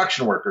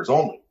construction workers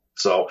only.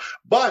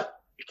 But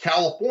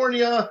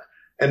California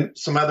and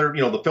some other,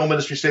 the film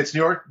industry states,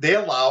 New York, they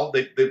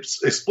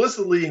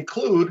explicitly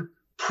include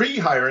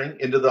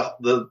pre-hiring into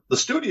the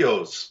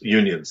studios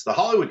unions, the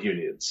Hollywood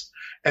unions.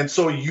 And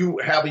so you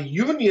have a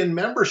union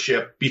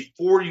membership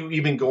before you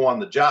even go on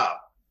the job.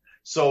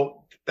 So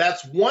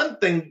that's one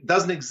thing that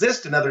doesn't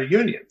exist in other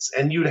unions.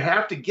 And you'd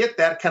have to get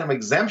that kind of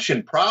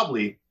exemption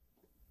probably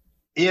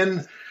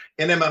in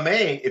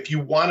MMA if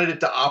you wanted it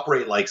to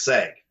operate like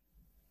SAG.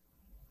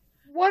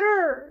 What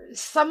are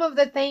some of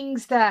the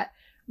things that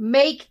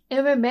make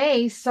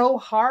MMA so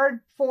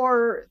hard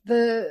for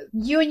the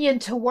union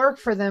to work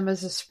for them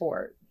as a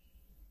sport?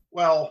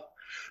 Well,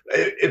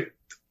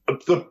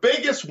 the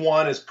biggest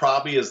one is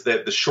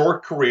that the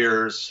short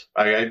careers,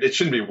 it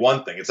shouldn't be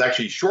one thing. It's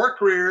actually short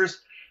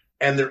careers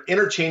and their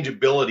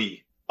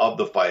interchangeability of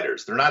the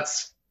fighters.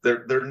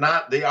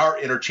 They are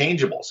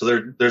interchangeable.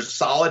 So their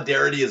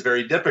solidarity is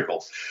very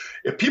difficult.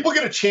 If people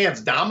get a chance,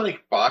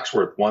 Dominic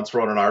Foxworth once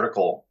wrote an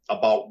article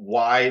about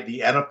why the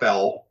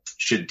NFL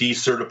should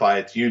decertify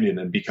its union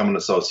and become an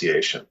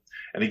association.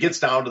 And he gets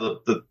down to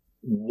the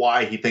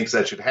why he thinks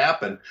that should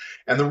happen.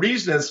 And the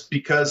reason is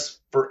because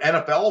for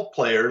NFL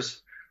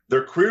players,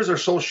 their careers are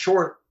so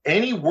short,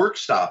 any work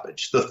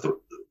stoppage,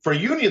 for a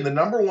union, the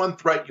number one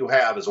threat you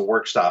have is a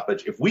work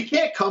stoppage. If we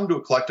can't come to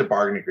a collective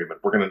bargaining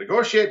agreement, we're going to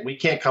negotiate, we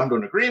can't come to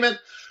an agreement,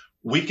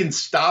 we can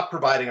stop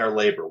providing our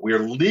labor. We are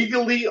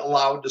legally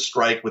allowed to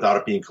strike without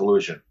it being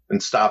collusion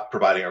and stop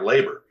providing our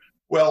labor.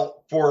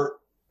 Well, for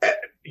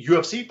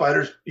UFC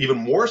fighters, even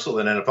more so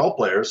than NFL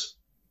players,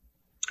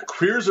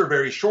 careers are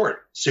very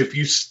short. So if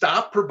you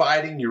stop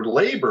providing your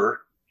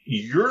labor,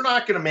 you're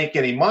not going to make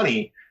any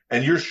money.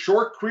 And your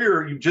short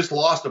career, you've just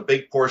lost a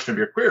big portion of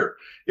your career.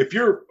 If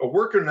you're a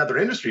worker in another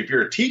industry, if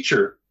you're a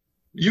teacher,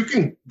 you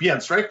can be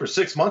on strike for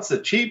 6 months as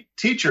a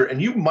teacher,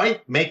 and you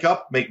might make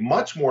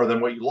much more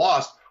than what you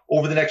lost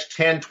over the next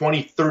 10,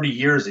 20, 30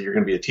 years that you're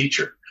going to be a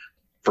teacher.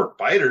 For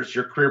fighters,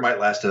 your career might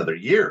last another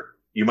year.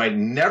 You might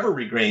never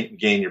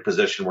regain your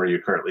position where you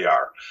currently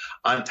are.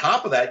 On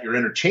top of that, you're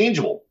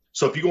interchangeable.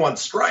 So if you go on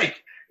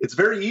strike, it's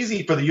very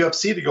easy for the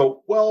UFC to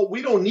go, well,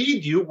 we don't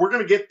need you. We're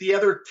going to get the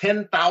other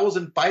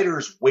 10,000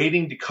 fighters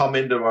waiting to come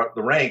into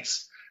the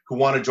ranks who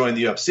want to join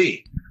the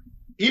UFC.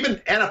 Even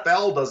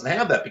NFL doesn't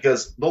have that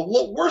because the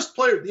worst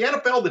player, the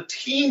NFL, the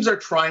teams are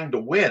trying to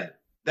win.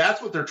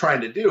 That's what they're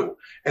trying to do.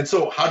 And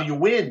so how do you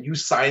win? You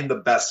sign the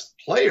best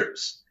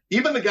players.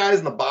 Even the guys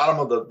in the bottom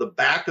of the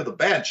back of the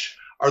bench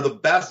are the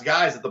best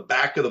guys at the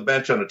back of the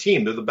bench on a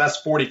team. They're the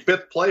best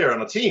 45th player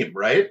on a team,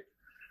 right?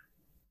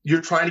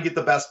 You're trying to get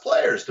the best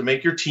players to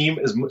make your team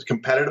as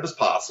competitive as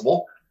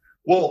possible.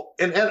 Well,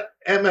 in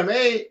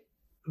MMA,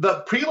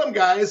 the prelim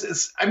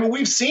guys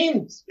we've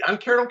seen on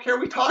Care Don't Care,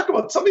 we talk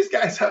about some of these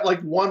guys have like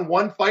won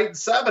one fight in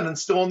 7 and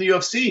still in the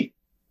UFC.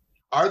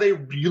 Are they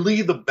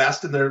really the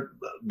best in their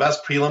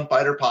best prelim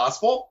fighter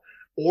possible?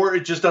 Or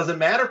it just doesn't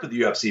matter for the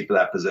UFC for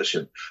that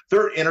position.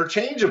 They're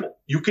interchangeable.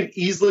 You can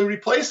easily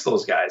replace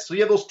those guys. So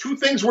you have those two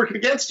things working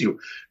against you.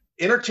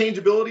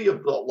 Interchangeability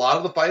of a lot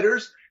of the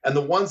fighters, and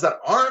the ones that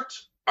aren't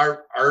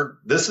are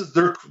this is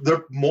their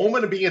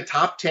moment of being a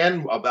top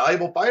 10, a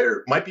valuable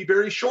fighter might be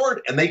very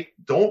short, and they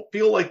don't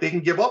feel like they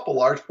can give up a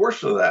large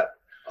portion of that.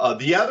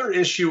 The other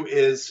issue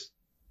is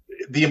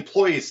the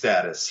employee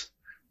status.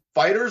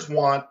 Fighters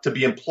want to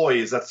be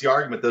employees. That's the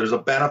argument. There's a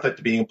benefit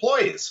to being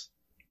employees.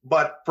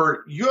 But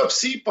for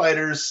UFC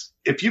fighters,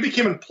 if you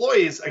became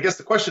employees, I guess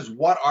the question is,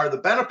 what are the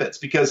benefits?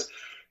 Because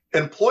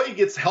an employee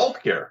gets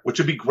health care, which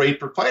would be great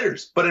for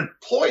fighters. But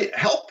employee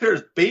health care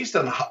is based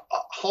on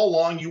how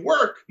long you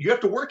work. You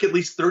have to work at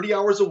least 30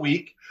 hours a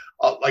week,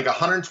 like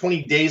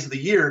 120 days of the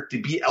year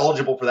to be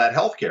eligible for that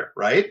health care,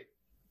 right?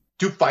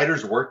 Do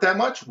fighters work that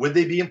much? Would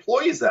they be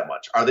employees that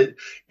much? Are they?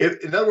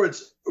 In other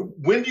words,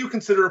 when do you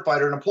consider a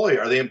fighter an employee?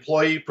 Are they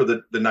employee for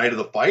the night of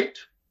the fight?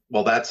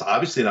 Well, that's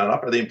obviously not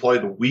enough. Are they employee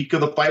the week of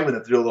the fight when they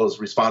have to do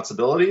those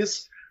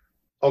responsibilities?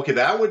 Okay,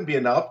 that wouldn't be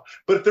enough.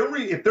 But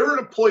if they're an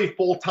employee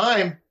full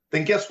time,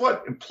 then guess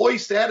what? Employee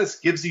status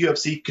gives the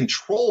UFC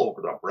control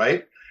over them,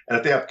 right? And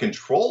if they have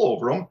control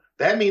over them,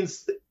 that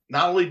means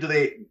not only do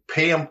they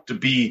pay them to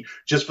be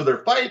just for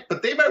their fight,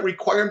 but they might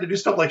require them to do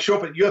stuff like show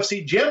up at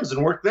UFC gyms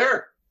and work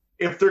there.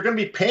 If they're going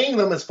to be paying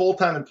them as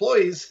full-time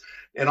employees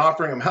and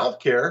offering them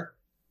health care,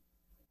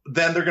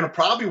 then they're going to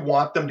probably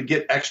want them to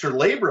get extra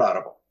labor out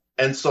of them.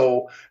 And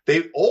so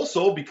they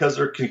also, because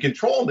they can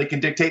control them, they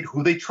can dictate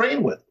who they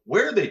train with,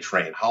 where they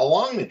train, how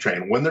long they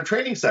train, when their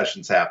training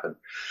sessions happen.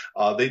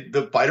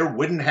 The fighter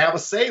wouldn't have a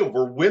say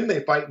over when they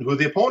fight and who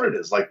the opponent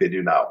is like they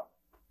do now.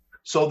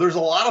 So there's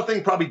a lot of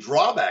things, probably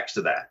drawbacks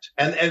to that.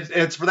 And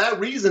it's for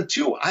that reason,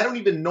 too, I don't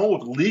even know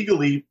if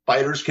legally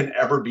fighters can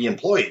ever be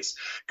employees,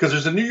 because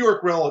there's a New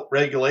York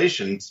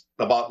regulations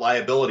about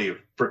liability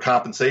for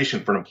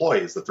compensation for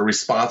employees, that they're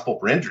responsible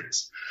for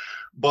injuries.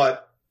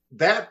 But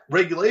that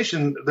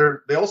regulation,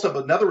 they also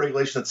have another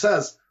regulation that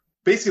says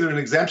basically there's an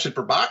exemption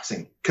for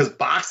boxing, because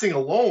boxing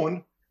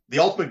alone, the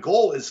ultimate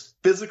goal is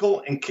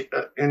physical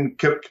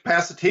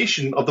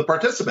incapacitation of the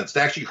participants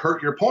to actually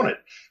hurt your opponent.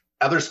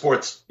 Other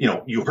sports,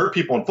 you hurt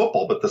people in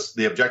football, but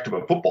the objective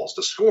of football is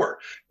to score.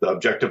 The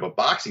objective of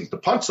boxing is to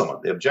punch someone.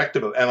 The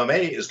objective of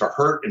MMA is to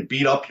hurt and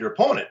beat up your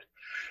opponent.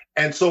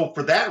 And so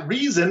for that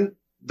reason,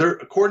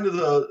 according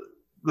to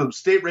the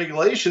state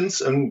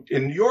regulations in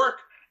New York,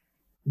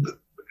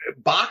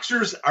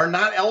 boxers are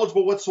not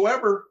eligible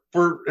whatsoever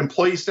for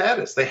employee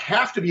status. They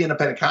have to be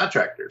independent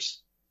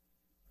contractors.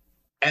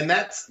 And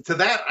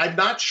I'm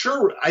not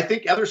sure. I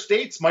think other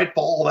states might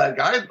follow that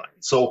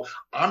guideline. So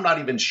I'm not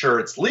even sure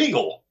it's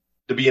legal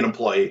to be an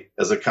employee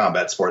as a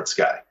combat sports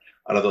guy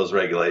under those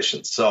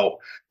regulations. So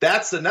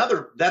that's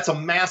a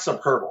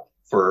massive hurdle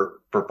for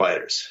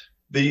fighters.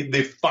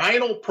 The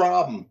final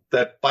problem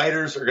that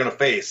fighters are going to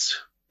face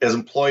as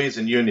employees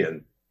in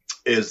union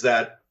is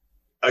that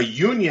a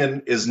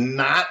union is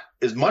not,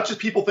 as much as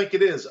people think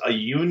it is, a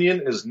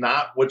union is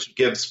not what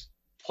gives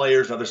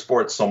players in other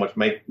sports so much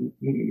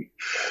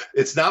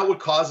it's not what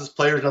causes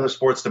players in other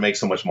sports to make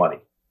so much money.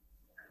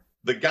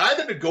 The guy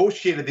that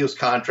negotiated those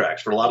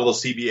contracts for a lot of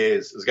those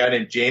CBAs is a guy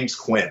named James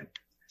Quinn.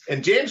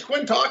 And James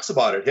Quinn talks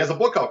about it. He has a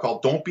book out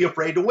called Don't Be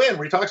Afraid to Win,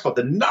 where he talks about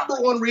the number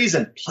one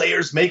reason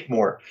players make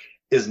more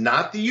is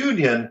not the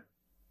union,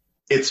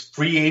 it's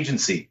free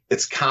agency,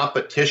 it's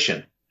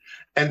competition.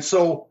 And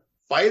so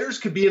fighters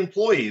could be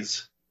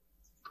employees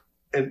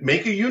and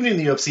make a union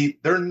in the UFC.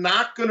 They're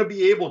not going to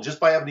be able, just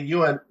by having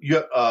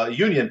a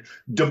union,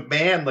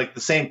 demand like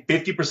the same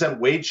 50%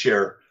 wage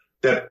share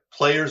that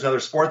players in other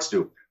sports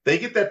do. They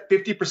get that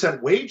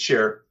 50% wage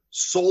share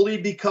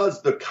solely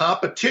because the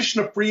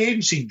competition of free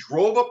agency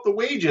drove up the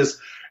wages,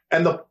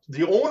 and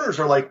the owners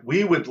are like,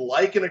 we would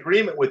like an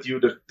agreement with you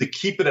to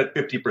keep it at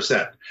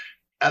 50%.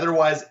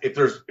 Otherwise,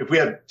 if we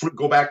had to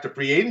go back to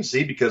free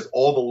agency, because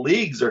all the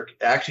leagues are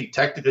actually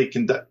technically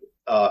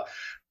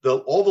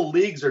all the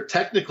leagues are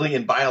technically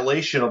in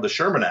violation of the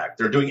Sherman Act.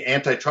 They're doing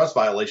antitrust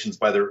violations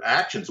by their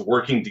actions,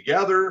 working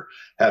together,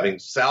 having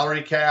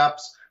salary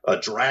caps,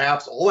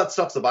 drafts, all that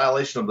stuff's a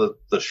violation of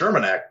the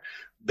Sherman Act.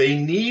 They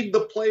need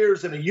the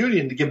players in a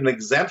union to give an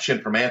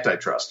exemption from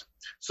antitrust.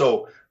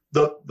 So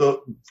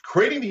the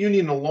creating the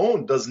union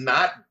alone does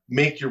not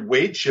make your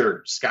wage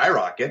share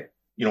skyrocket.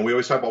 We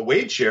always talk about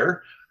wage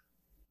share.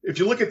 If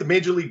you look at the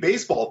Major League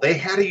Baseball, they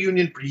had a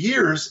union for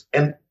years,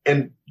 and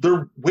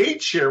their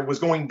wage share was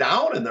going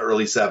down in the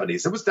early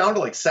 70s. It was down to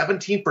like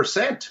 17%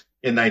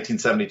 in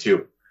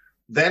 1972.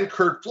 Then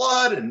Curt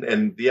Flood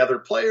and the other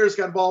players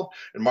got involved,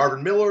 and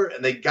Marvin Miller,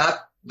 and they got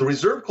the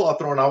reserve clause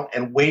thrown out,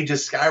 and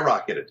wages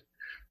skyrocketed.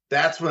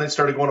 That's when they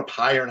started going up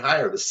higher and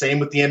higher. The same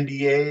with the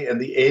NBA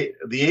and the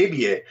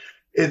ABA.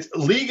 It's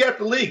league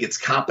after league. It's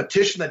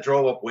competition that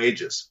drove up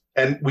wages.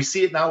 And we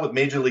see it now with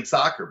Major League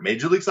Soccer.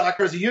 Major League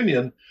Soccer is a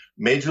union.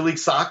 Major League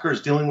Soccer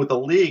is dealing with a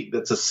league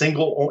that's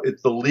the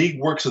league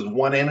works as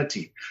one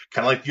entity,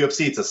 kind of like the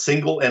UFC. It's a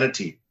single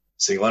entity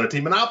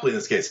monopoly in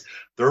this case.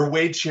 Their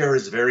wage share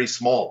is very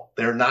small.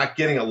 They're not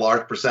getting a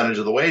large percentage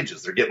of the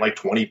wages. They're getting like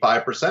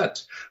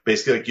 25%,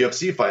 basically like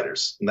UFC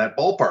fighters in that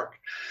ballpark.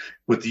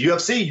 With the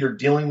UFC, you're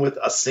dealing with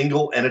a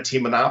single entity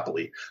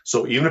monopoly.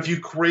 So even if you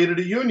created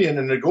a union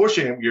and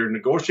you're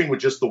negotiating with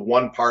just the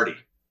one party.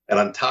 And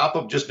on top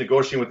of just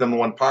negotiating with them the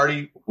one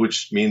party,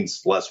 which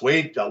means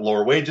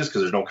lower wages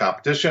because there's no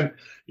competition,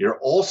 you're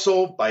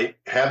also, by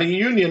having a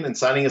union and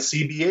signing a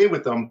CBA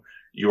with them,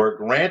 you are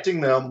granting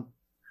them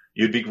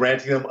you'd be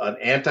granting them an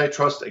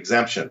antitrust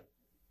exemption,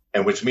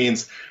 and which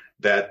means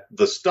that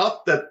the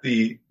stuff that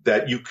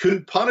you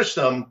couldn't punish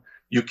them,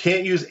 you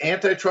can't use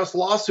antitrust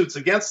lawsuits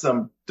against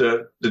them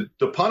to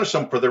punish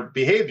them for their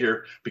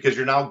behavior, because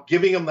you're now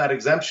giving them that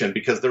exemption,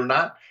 because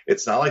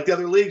it's not like the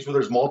other leagues where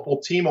there's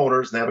multiple team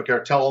owners and they have a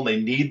cartel and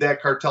they need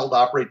that cartel to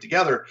operate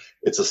together.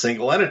 It's a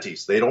single entity,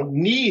 so they don't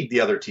need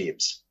the other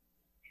teams.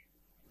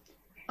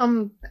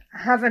 I'm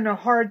having a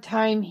hard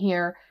time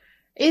here.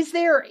 Is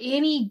there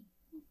any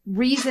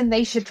reason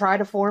they should try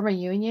to form a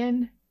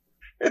union?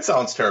 It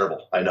sounds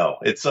terrible. I know.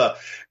 It's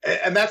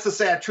and that's the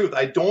sad truth.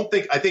 I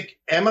think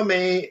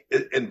MMA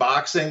and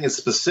boxing is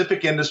a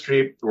specific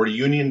industry where a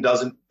union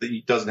doesn't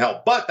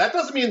help. But that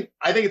doesn't mean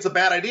I think it's a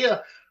bad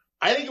idea.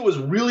 I think it was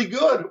really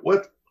good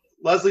what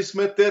Leslie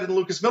Smith did and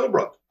Lucas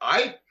Middlebrook.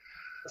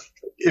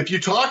 If you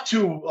talk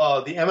to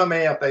the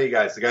MMA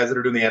guys, the guys that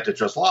are doing the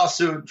antitrust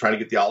lawsuit, trying to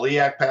get the Ali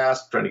Act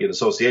passed, trying to get an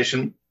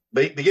association,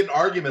 they get in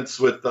arguments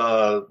with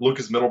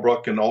Lucas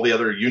Middlebrook and all the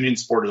other union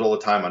supporters all the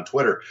time on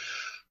Twitter.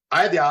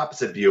 I have the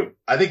opposite view.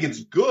 I think it's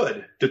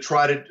good to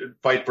try to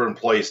fight for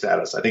employee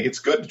status. I think it's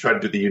good to try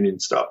to do the union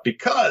stuff,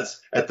 because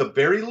at the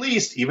very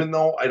least, even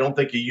though I don't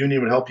think a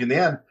union would help you in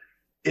the end,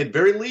 at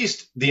very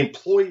least,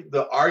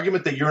 the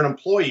argument that you're an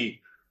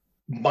employee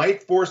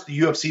might force the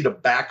UFC to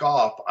back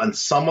off on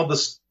some of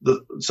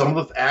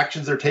the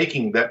actions they're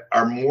taking that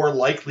are more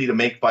likely to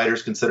make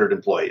fighters considered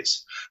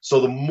employees. So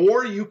the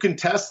more you can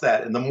test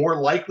that, and the more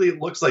likely it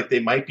looks like they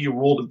might be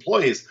ruled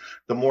employees,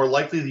 the more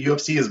likely the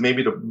UFC is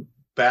maybe to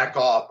back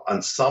off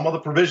on some of the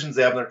provisions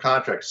they have in their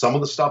contract, some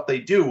of the stuff they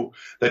do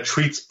that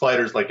treats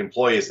fighters like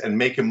employees and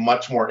make them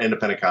much more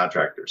independent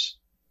contractors.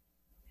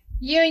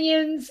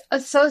 Unions,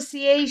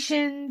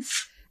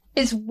 associations,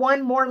 is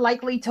one more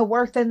likely to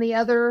work than the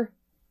other?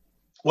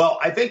 Well,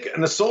 I think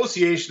an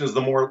association is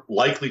the more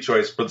likely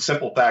choice, for the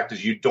simple fact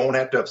is you don't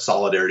have to have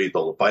solidarity with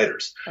all the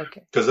fighters.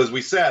 Okay. Because as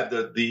we said,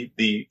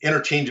 the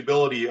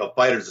interchangeability of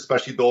fighters,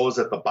 especially those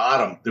at the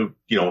bottom who,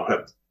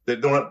 they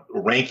don't have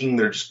ranking,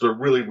 they're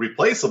really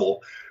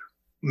replaceable,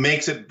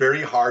 makes it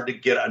very hard to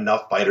get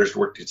enough fighters to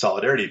work in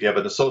solidarity. If you have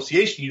an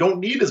association, you don't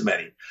need as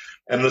many.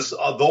 And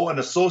although an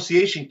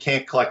association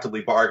can't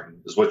collectively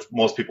bargain, is what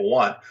most people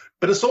want,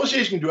 but an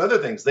association can do other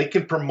things. They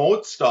can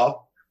promote stuff,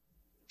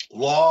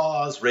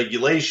 laws,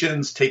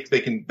 regulations,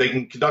 they can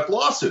conduct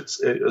lawsuits.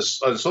 An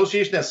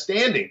association has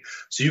standing,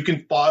 so you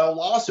can file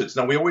lawsuits.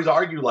 Now, we always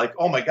argue like,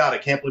 oh my God, I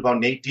can't believe how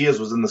Nate Diaz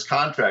was in this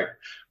contract.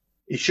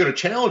 He should have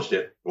challenged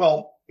it.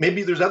 Well,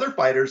 maybe there's other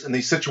fighters in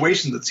these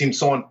situations that seem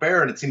so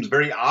unfair, and it seems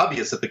very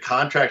obvious that the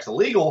contract's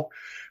illegal,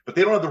 but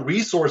they don't have the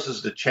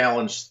resources to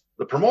challenge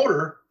the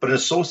promoter, but an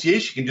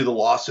association can do the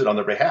lawsuit on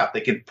their behalf.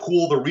 They can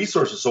pool the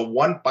resources so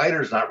one fighter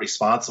is not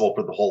responsible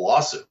for the whole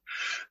lawsuit.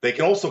 They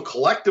can also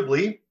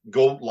collectively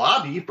go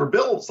lobby for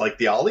bills like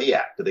the Ali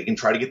Act. They can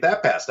try to get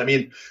that passed. I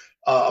mean,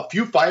 a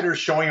few fighters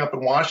showing up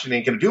in Washington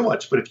ain't going to do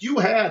much, but if you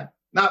had,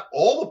 not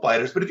all the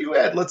fighters, but if you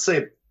had, let's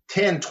say,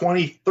 10,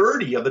 20,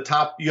 30 of the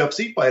top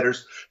UFC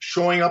fighters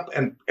showing up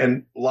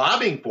and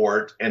lobbying for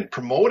it and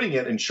promoting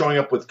it and showing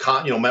up with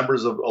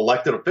members of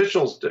elected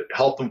officials to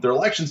help them with their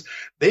elections,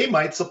 they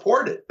might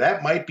support it.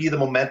 That might be the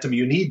momentum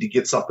you need to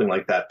get something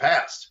like that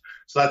passed.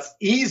 So that's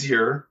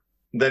easier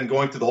than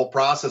going through the whole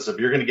process of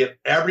you're going to get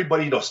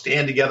everybody to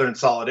stand together in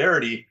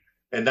solidarity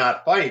and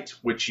not fight,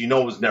 which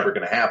is never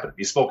going to happen. If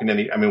you've spoken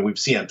to we've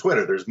seen on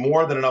Twitter, there's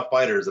more than enough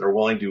fighters that are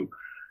willing to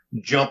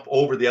jump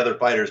over the other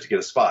fighters to get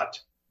a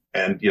spot.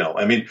 And,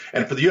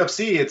 and for the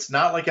UFC, it's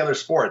not like other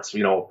sports.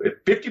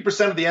 If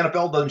 50% of the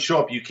NFL doesn't show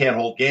up, you can't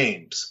hold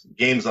games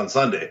on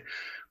Sunday.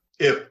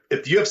 If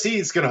the UFC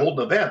is going to hold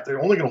an event,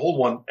 they're only going to hold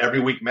one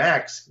every week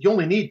max. You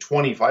only need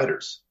 20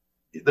 fighters.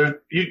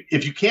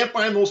 If you can't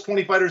find those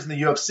 20 fighters in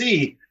the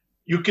UFC,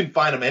 you can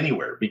find them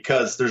anywhere,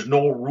 because there's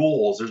no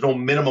rules. There's no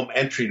minimum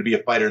entry to be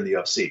a fighter in the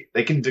UFC.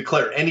 They can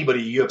declare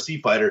anybody a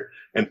UFC fighter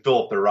and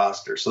fill up their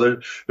roster. So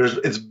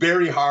it's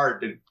very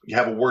hard to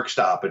have a work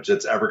stoppage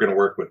that's ever going to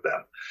work with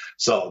them.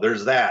 So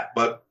there's that.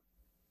 But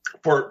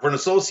for an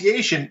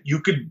association, you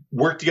could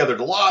work together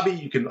to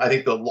lobby. I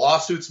think the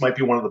lawsuits might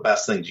be one of the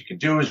best things you can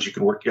do, is you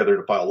can work together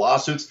to file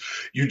lawsuits.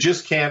 You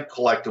just can't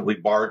collectively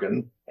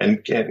bargain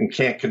and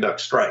can't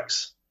conduct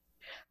strikes.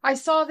 I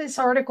saw this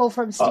article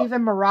from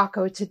Stephen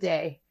Morocco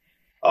today.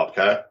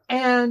 Okay.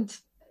 And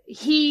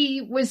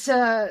he was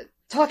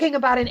talking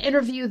about an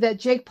interview that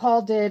Jake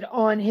Paul did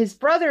on his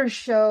brother's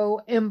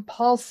show,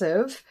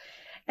 Impulsive.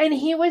 And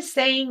he was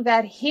saying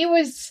that he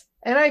was,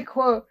 and I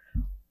quote,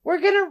 "We're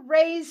going to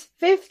raise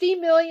 $50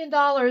 million,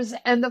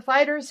 and the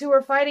fighters who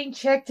are fighting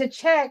check to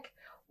check,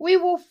 we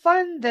will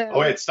fund them." Oh,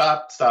 wait,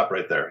 stop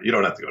right there. You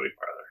don't have to go any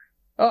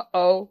farther.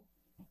 Uh-oh.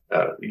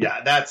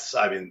 Yeah, that's,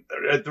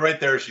 right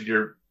there should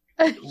your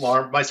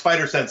alarm, my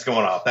spider sense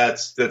going off.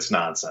 That's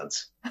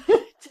nonsense.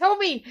 Tell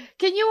me,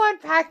 can you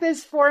unpack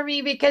this for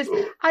me? Because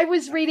I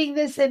was reading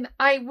this and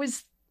I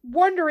was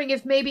wondering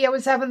if maybe I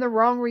was having the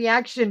wrong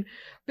reaction,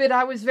 but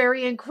I was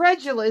very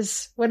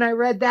incredulous when I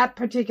read that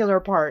particular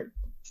part.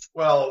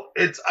 Well,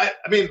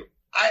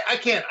 I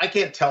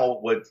can't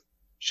tell what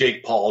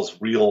Jake Paul's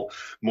real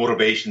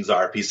motivations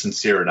are, if he's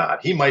sincere or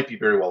not. He might be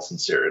very well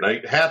sincere.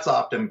 And hats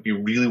off to him if he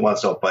really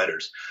wants to help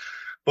fighters.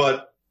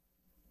 But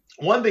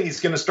one thing, he's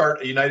going to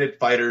start a United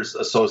Fighters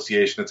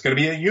Association. It's going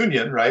to be a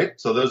union, right?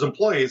 So there's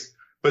employees,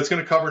 but it's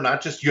going to cover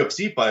not just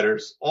UFC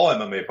fighters, all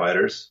MMA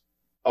fighters.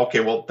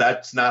 Okay, well,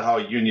 that's not how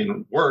a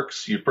union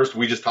works. First,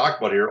 we just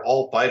talked about here,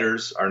 all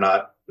fighters are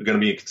not going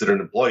to be considered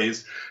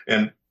employees.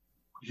 And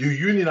you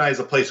unionize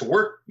a place of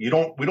work. We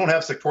don't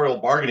have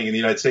sectorial bargaining in the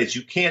United States.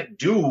 You can't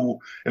do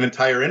an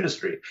entire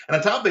industry. And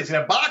on top of it, you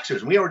have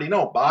boxers. We already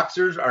know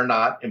boxers are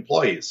not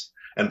employees.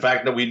 In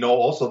fact, that we know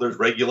also there's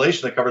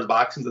regulation that covers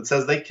boxing that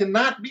says they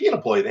cannot be an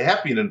employee. They have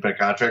to be an independent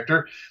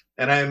contractor.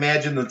 And I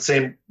imagine the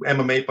same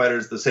MMA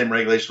fighters, the same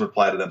regulation would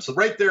apply to them. So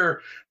right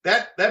there,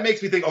 that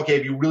makes me think, okay,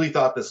 if you really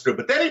thought this through.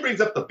 But then he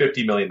brings up the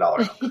 $50 million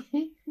number.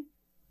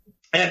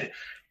 And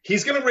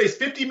he's going to raise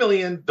 $50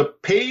 million to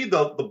pay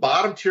the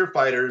bottom tier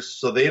fighters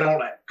so they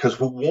don't, because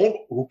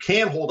who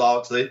can hold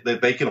out, so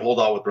they can hold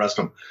out with the rest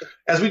of them.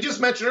 As we just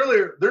mentioned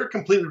earlier, they're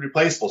completely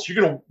replaceable. So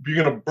you're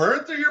going to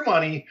burn through your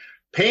money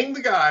paying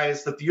the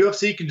guys that the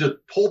UFC can just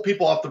pull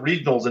people off the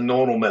regionals and no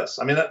one will miss.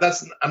 I mean,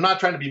 I'm not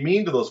trying to be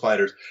mean to those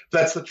fighters.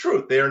 That's the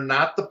truth. They are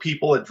not the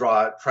people that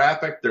draw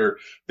traffic.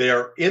 They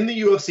are in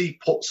the UFC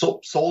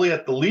solely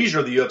at the leisure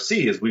of the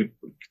UFC. As we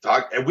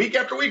talk week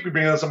after week, we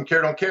bring on some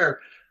care, don't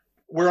care.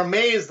 We're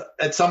amazed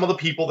at some of the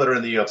people that are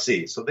in the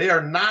UFC. So they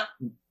are not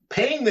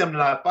paying them to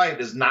not fight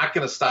is not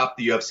going to stop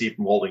the UFC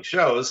from holding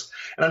shows.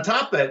 And on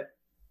top of that,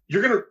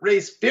 you're going to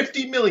raise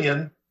 $50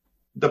 million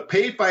to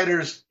pay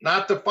fighters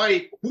not to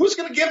fight. Who's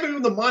going to give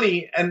them the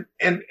money and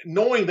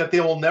knowing that they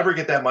will never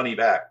get that money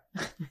back?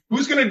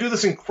 Who's going to do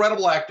this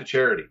incredible act of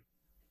charity?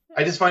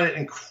 I just find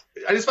it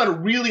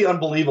really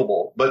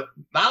unbelievable. But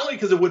not only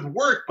because it wouldn't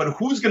work, but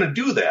who's going to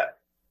do that?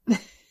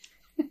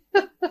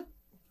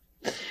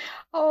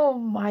 Oh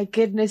my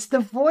goodness. The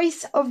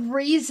voice of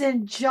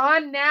reason,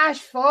 John Nash,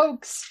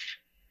 folks.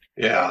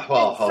 Yeah,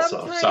 well,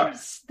 also, sorry.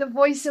 The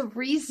voice of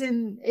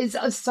reason is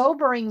a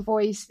sobering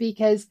voice,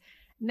 because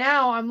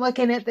now I'm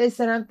looking at this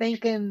and I'm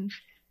thinking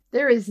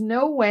there is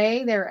no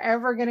way they're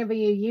ever going to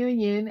be a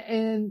union,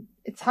 and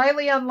it's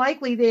highly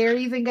unlikely they're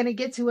even going to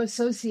get to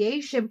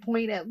association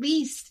point, at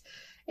least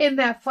in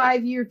that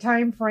 5-year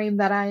time frame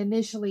that I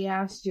initially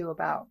asked you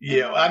about.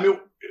 Yeah, I mean,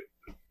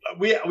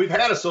 we've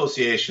had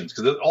associations,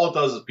 because all it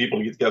does is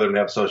people get together and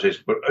have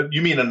associations. But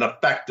you mean an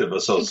effective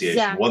association,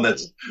 exactly. One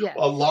that's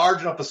a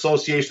large enough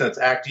association that's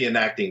actually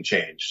enacting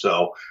change.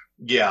 So,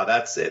 yeah,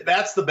 that's it.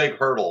 That's the big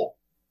hurdle.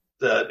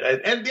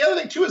 And the other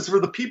thing, too, is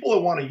for the people that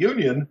want a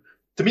union,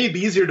 to me, it'd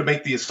be easier to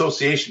make the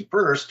association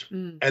first.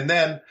 And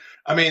then,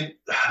 I mean,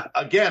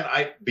 again,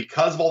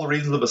 because of all the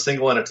reasons of a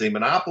single entity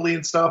monopoly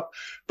and stuff,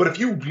 but if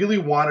you really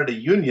wanted a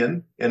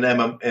union in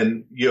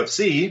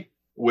UFC,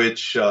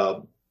 which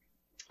I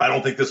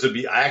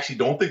actually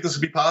don't think this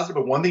would be positive,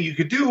 but one thing you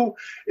could do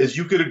is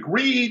you could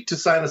agree to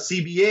sign a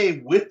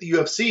CBA with the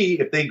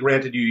UFC if they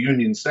granted you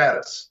union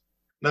status.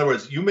 In other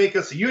words, you make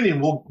us a union,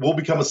 we'll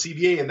become a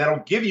CBA, and that'll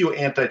give you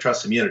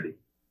antitrust immunity.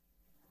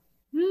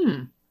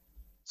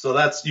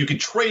 So you can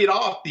trade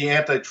off the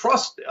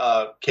antitrust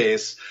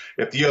case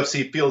if the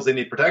UFC feels they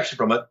need protection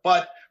from it.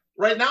 But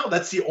right now,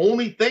 that's the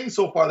only thing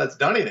so far that's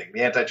done anything,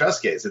 the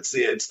antitrust case.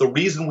 It's the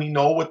reason we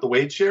know what the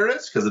wage share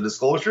is, because of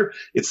disclosure.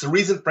 It's the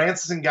reason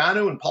Francis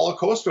Ngannou and Paulo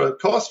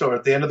Costa are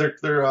at the end of their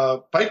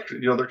fight,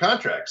 their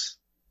contracts.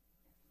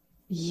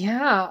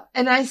 Yeah,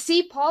 and I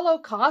see Paulo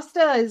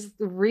Costa is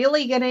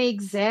really going to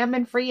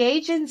examine free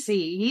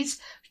agency.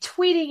 He's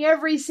tweeting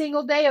every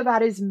single day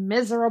about his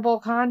miserable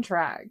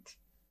contract.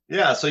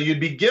 Yeah, so you'd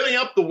be giving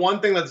up the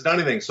one thing that's done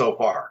anything so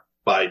far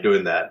by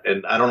doing that.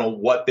 And I don't know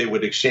what they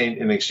would exchange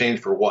in exchange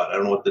for what. I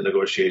don't know what the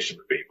negotiation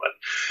would be, but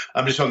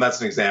I'm just showing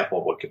that's an example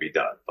of what could be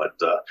done. But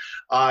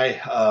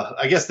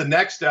I guess the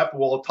next step,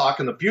 we'll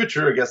talk in the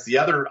future, I guess the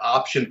other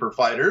option for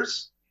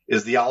fighters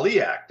is the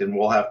Ali Act. And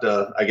we'll have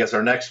to, I guess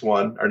our next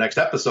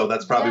episode,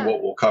 that's probably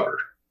what we'll cover.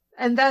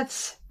 And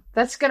that's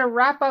going to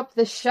wrap up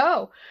the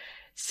show.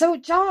 So,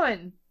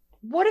 John,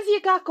 what have you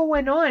got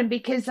going on?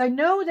 Because I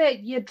know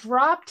that you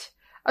dropped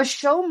a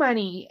show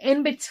money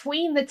in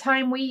between the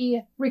time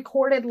we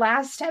recorded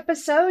last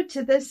episode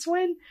to this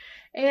one.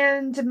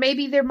 And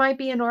maybe there might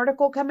be an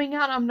article coming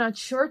out. I'm not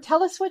sure.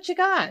 Tell us what you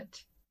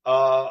got.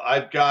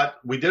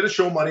 We did a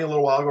show money a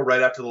little while ago,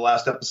 right after the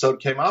last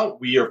episode came out.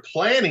 We are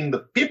planning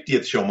the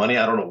 50th show money.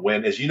 I don't know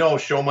when. As you know,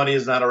 show money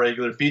is not a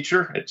regular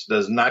feature. It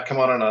does not come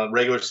out on a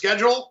regular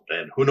schedule,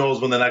 and who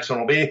knows when the next one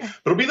will be, but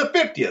it'll be the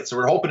 50th. So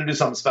we're hoping to do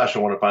something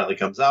special when it finally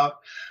comes out.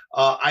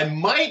 I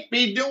might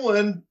be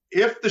doing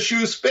If the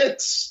Shoes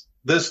Fits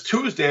this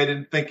Tuesday. I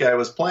didn't think I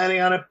was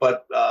planning on it,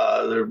 but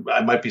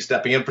I might be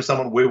stepping in for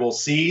someone. We will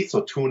see,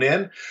 so tune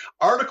in.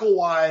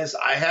 Article-wise,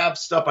 I have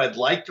stuff I'd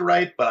like to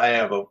write, but I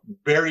have a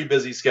very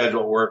busy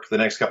schedule at work the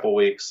next couple of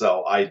weeks,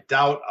 so I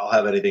doubt I'll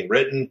have anything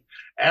written.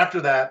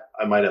 After that,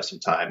 I might have some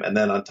time. And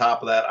then on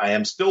top of that, I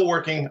am still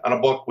working on a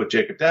book with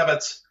Jacob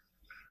Davitz.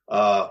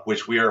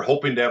 which we are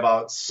hoping to have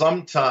out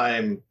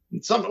sometime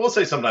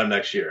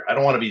next year. I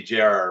don't want to be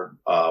J.R.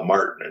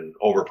 Martin and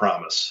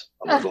overpromise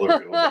on the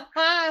delivery.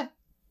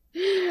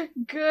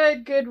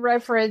 Good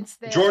reference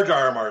there. George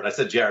R.R. Martin. I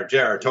said J.R.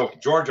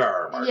 Tolkien. George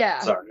R.R. Martin.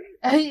 Yeah. Sorry.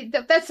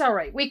 That's all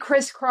right. We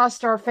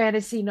crisscrossed our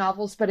fantasy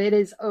novels, but it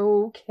is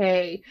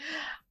okay.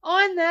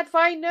 On that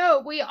fine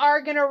note, we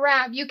are going to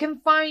wrap. You can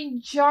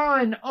find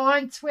John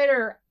on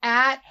Twitter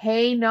at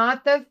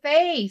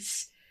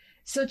HeyNotTheFace.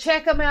 So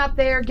check him out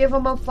there, give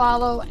him a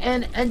follow,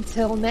 and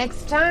until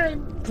next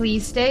time,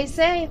 please stay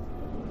safe.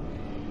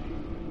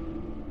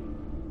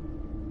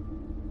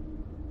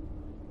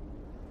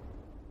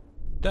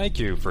 Thank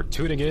you for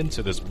tuning in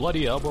to this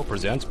Bloody Elbow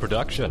Presents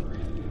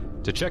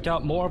production. To check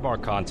out more of our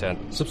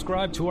content,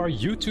 subscribe to our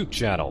YouTube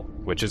channel,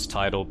 which is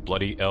titled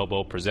Bloody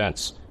Elbow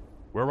Presents.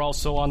 We're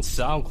also on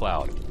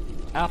SoundCloud,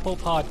 Apple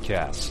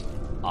Podcasts,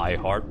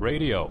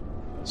 iHeartRadio,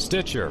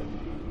 Stitcher,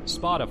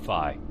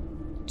 Spotify,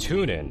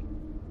 TuneIn,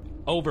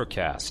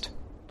 Overcast,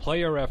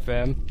 Player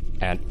FM,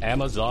 and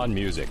Amazon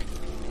Music.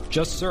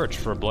 Just search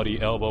for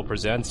Bloody Elbow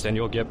Presents and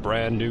you'll get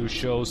brand new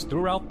shows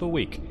throughout the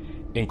week,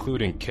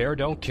 including Care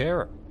Don't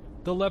Care,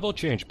 the Level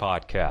Change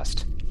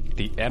Podcast,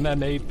 the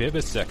MMA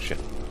Vivisection,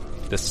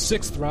 the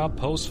 6th Round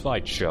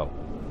Post-Fight Show,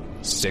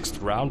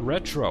 6th Round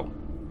Retro,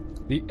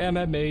 the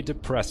MMA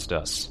Depressed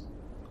Us,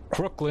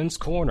 Crooklyn's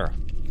Corner,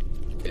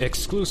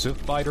 exclusive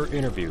fighter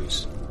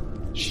interviews,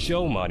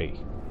 show money,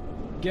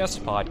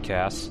 guest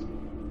podcasts,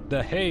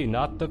 the Hey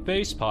Not The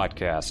Face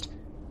podcast,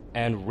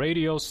 and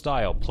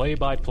radio-style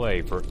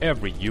play-by-play for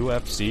every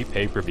UFC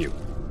pay-per-view.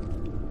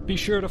 Be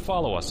sure to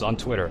follow us on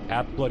Twitter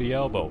at Bloody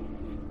Elbow,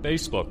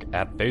 Facebook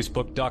at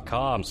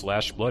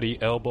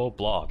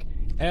facebook.com/BloodyElbowBlog,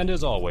 and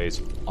as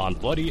always, on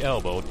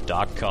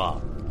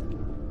BloodyElbow.com.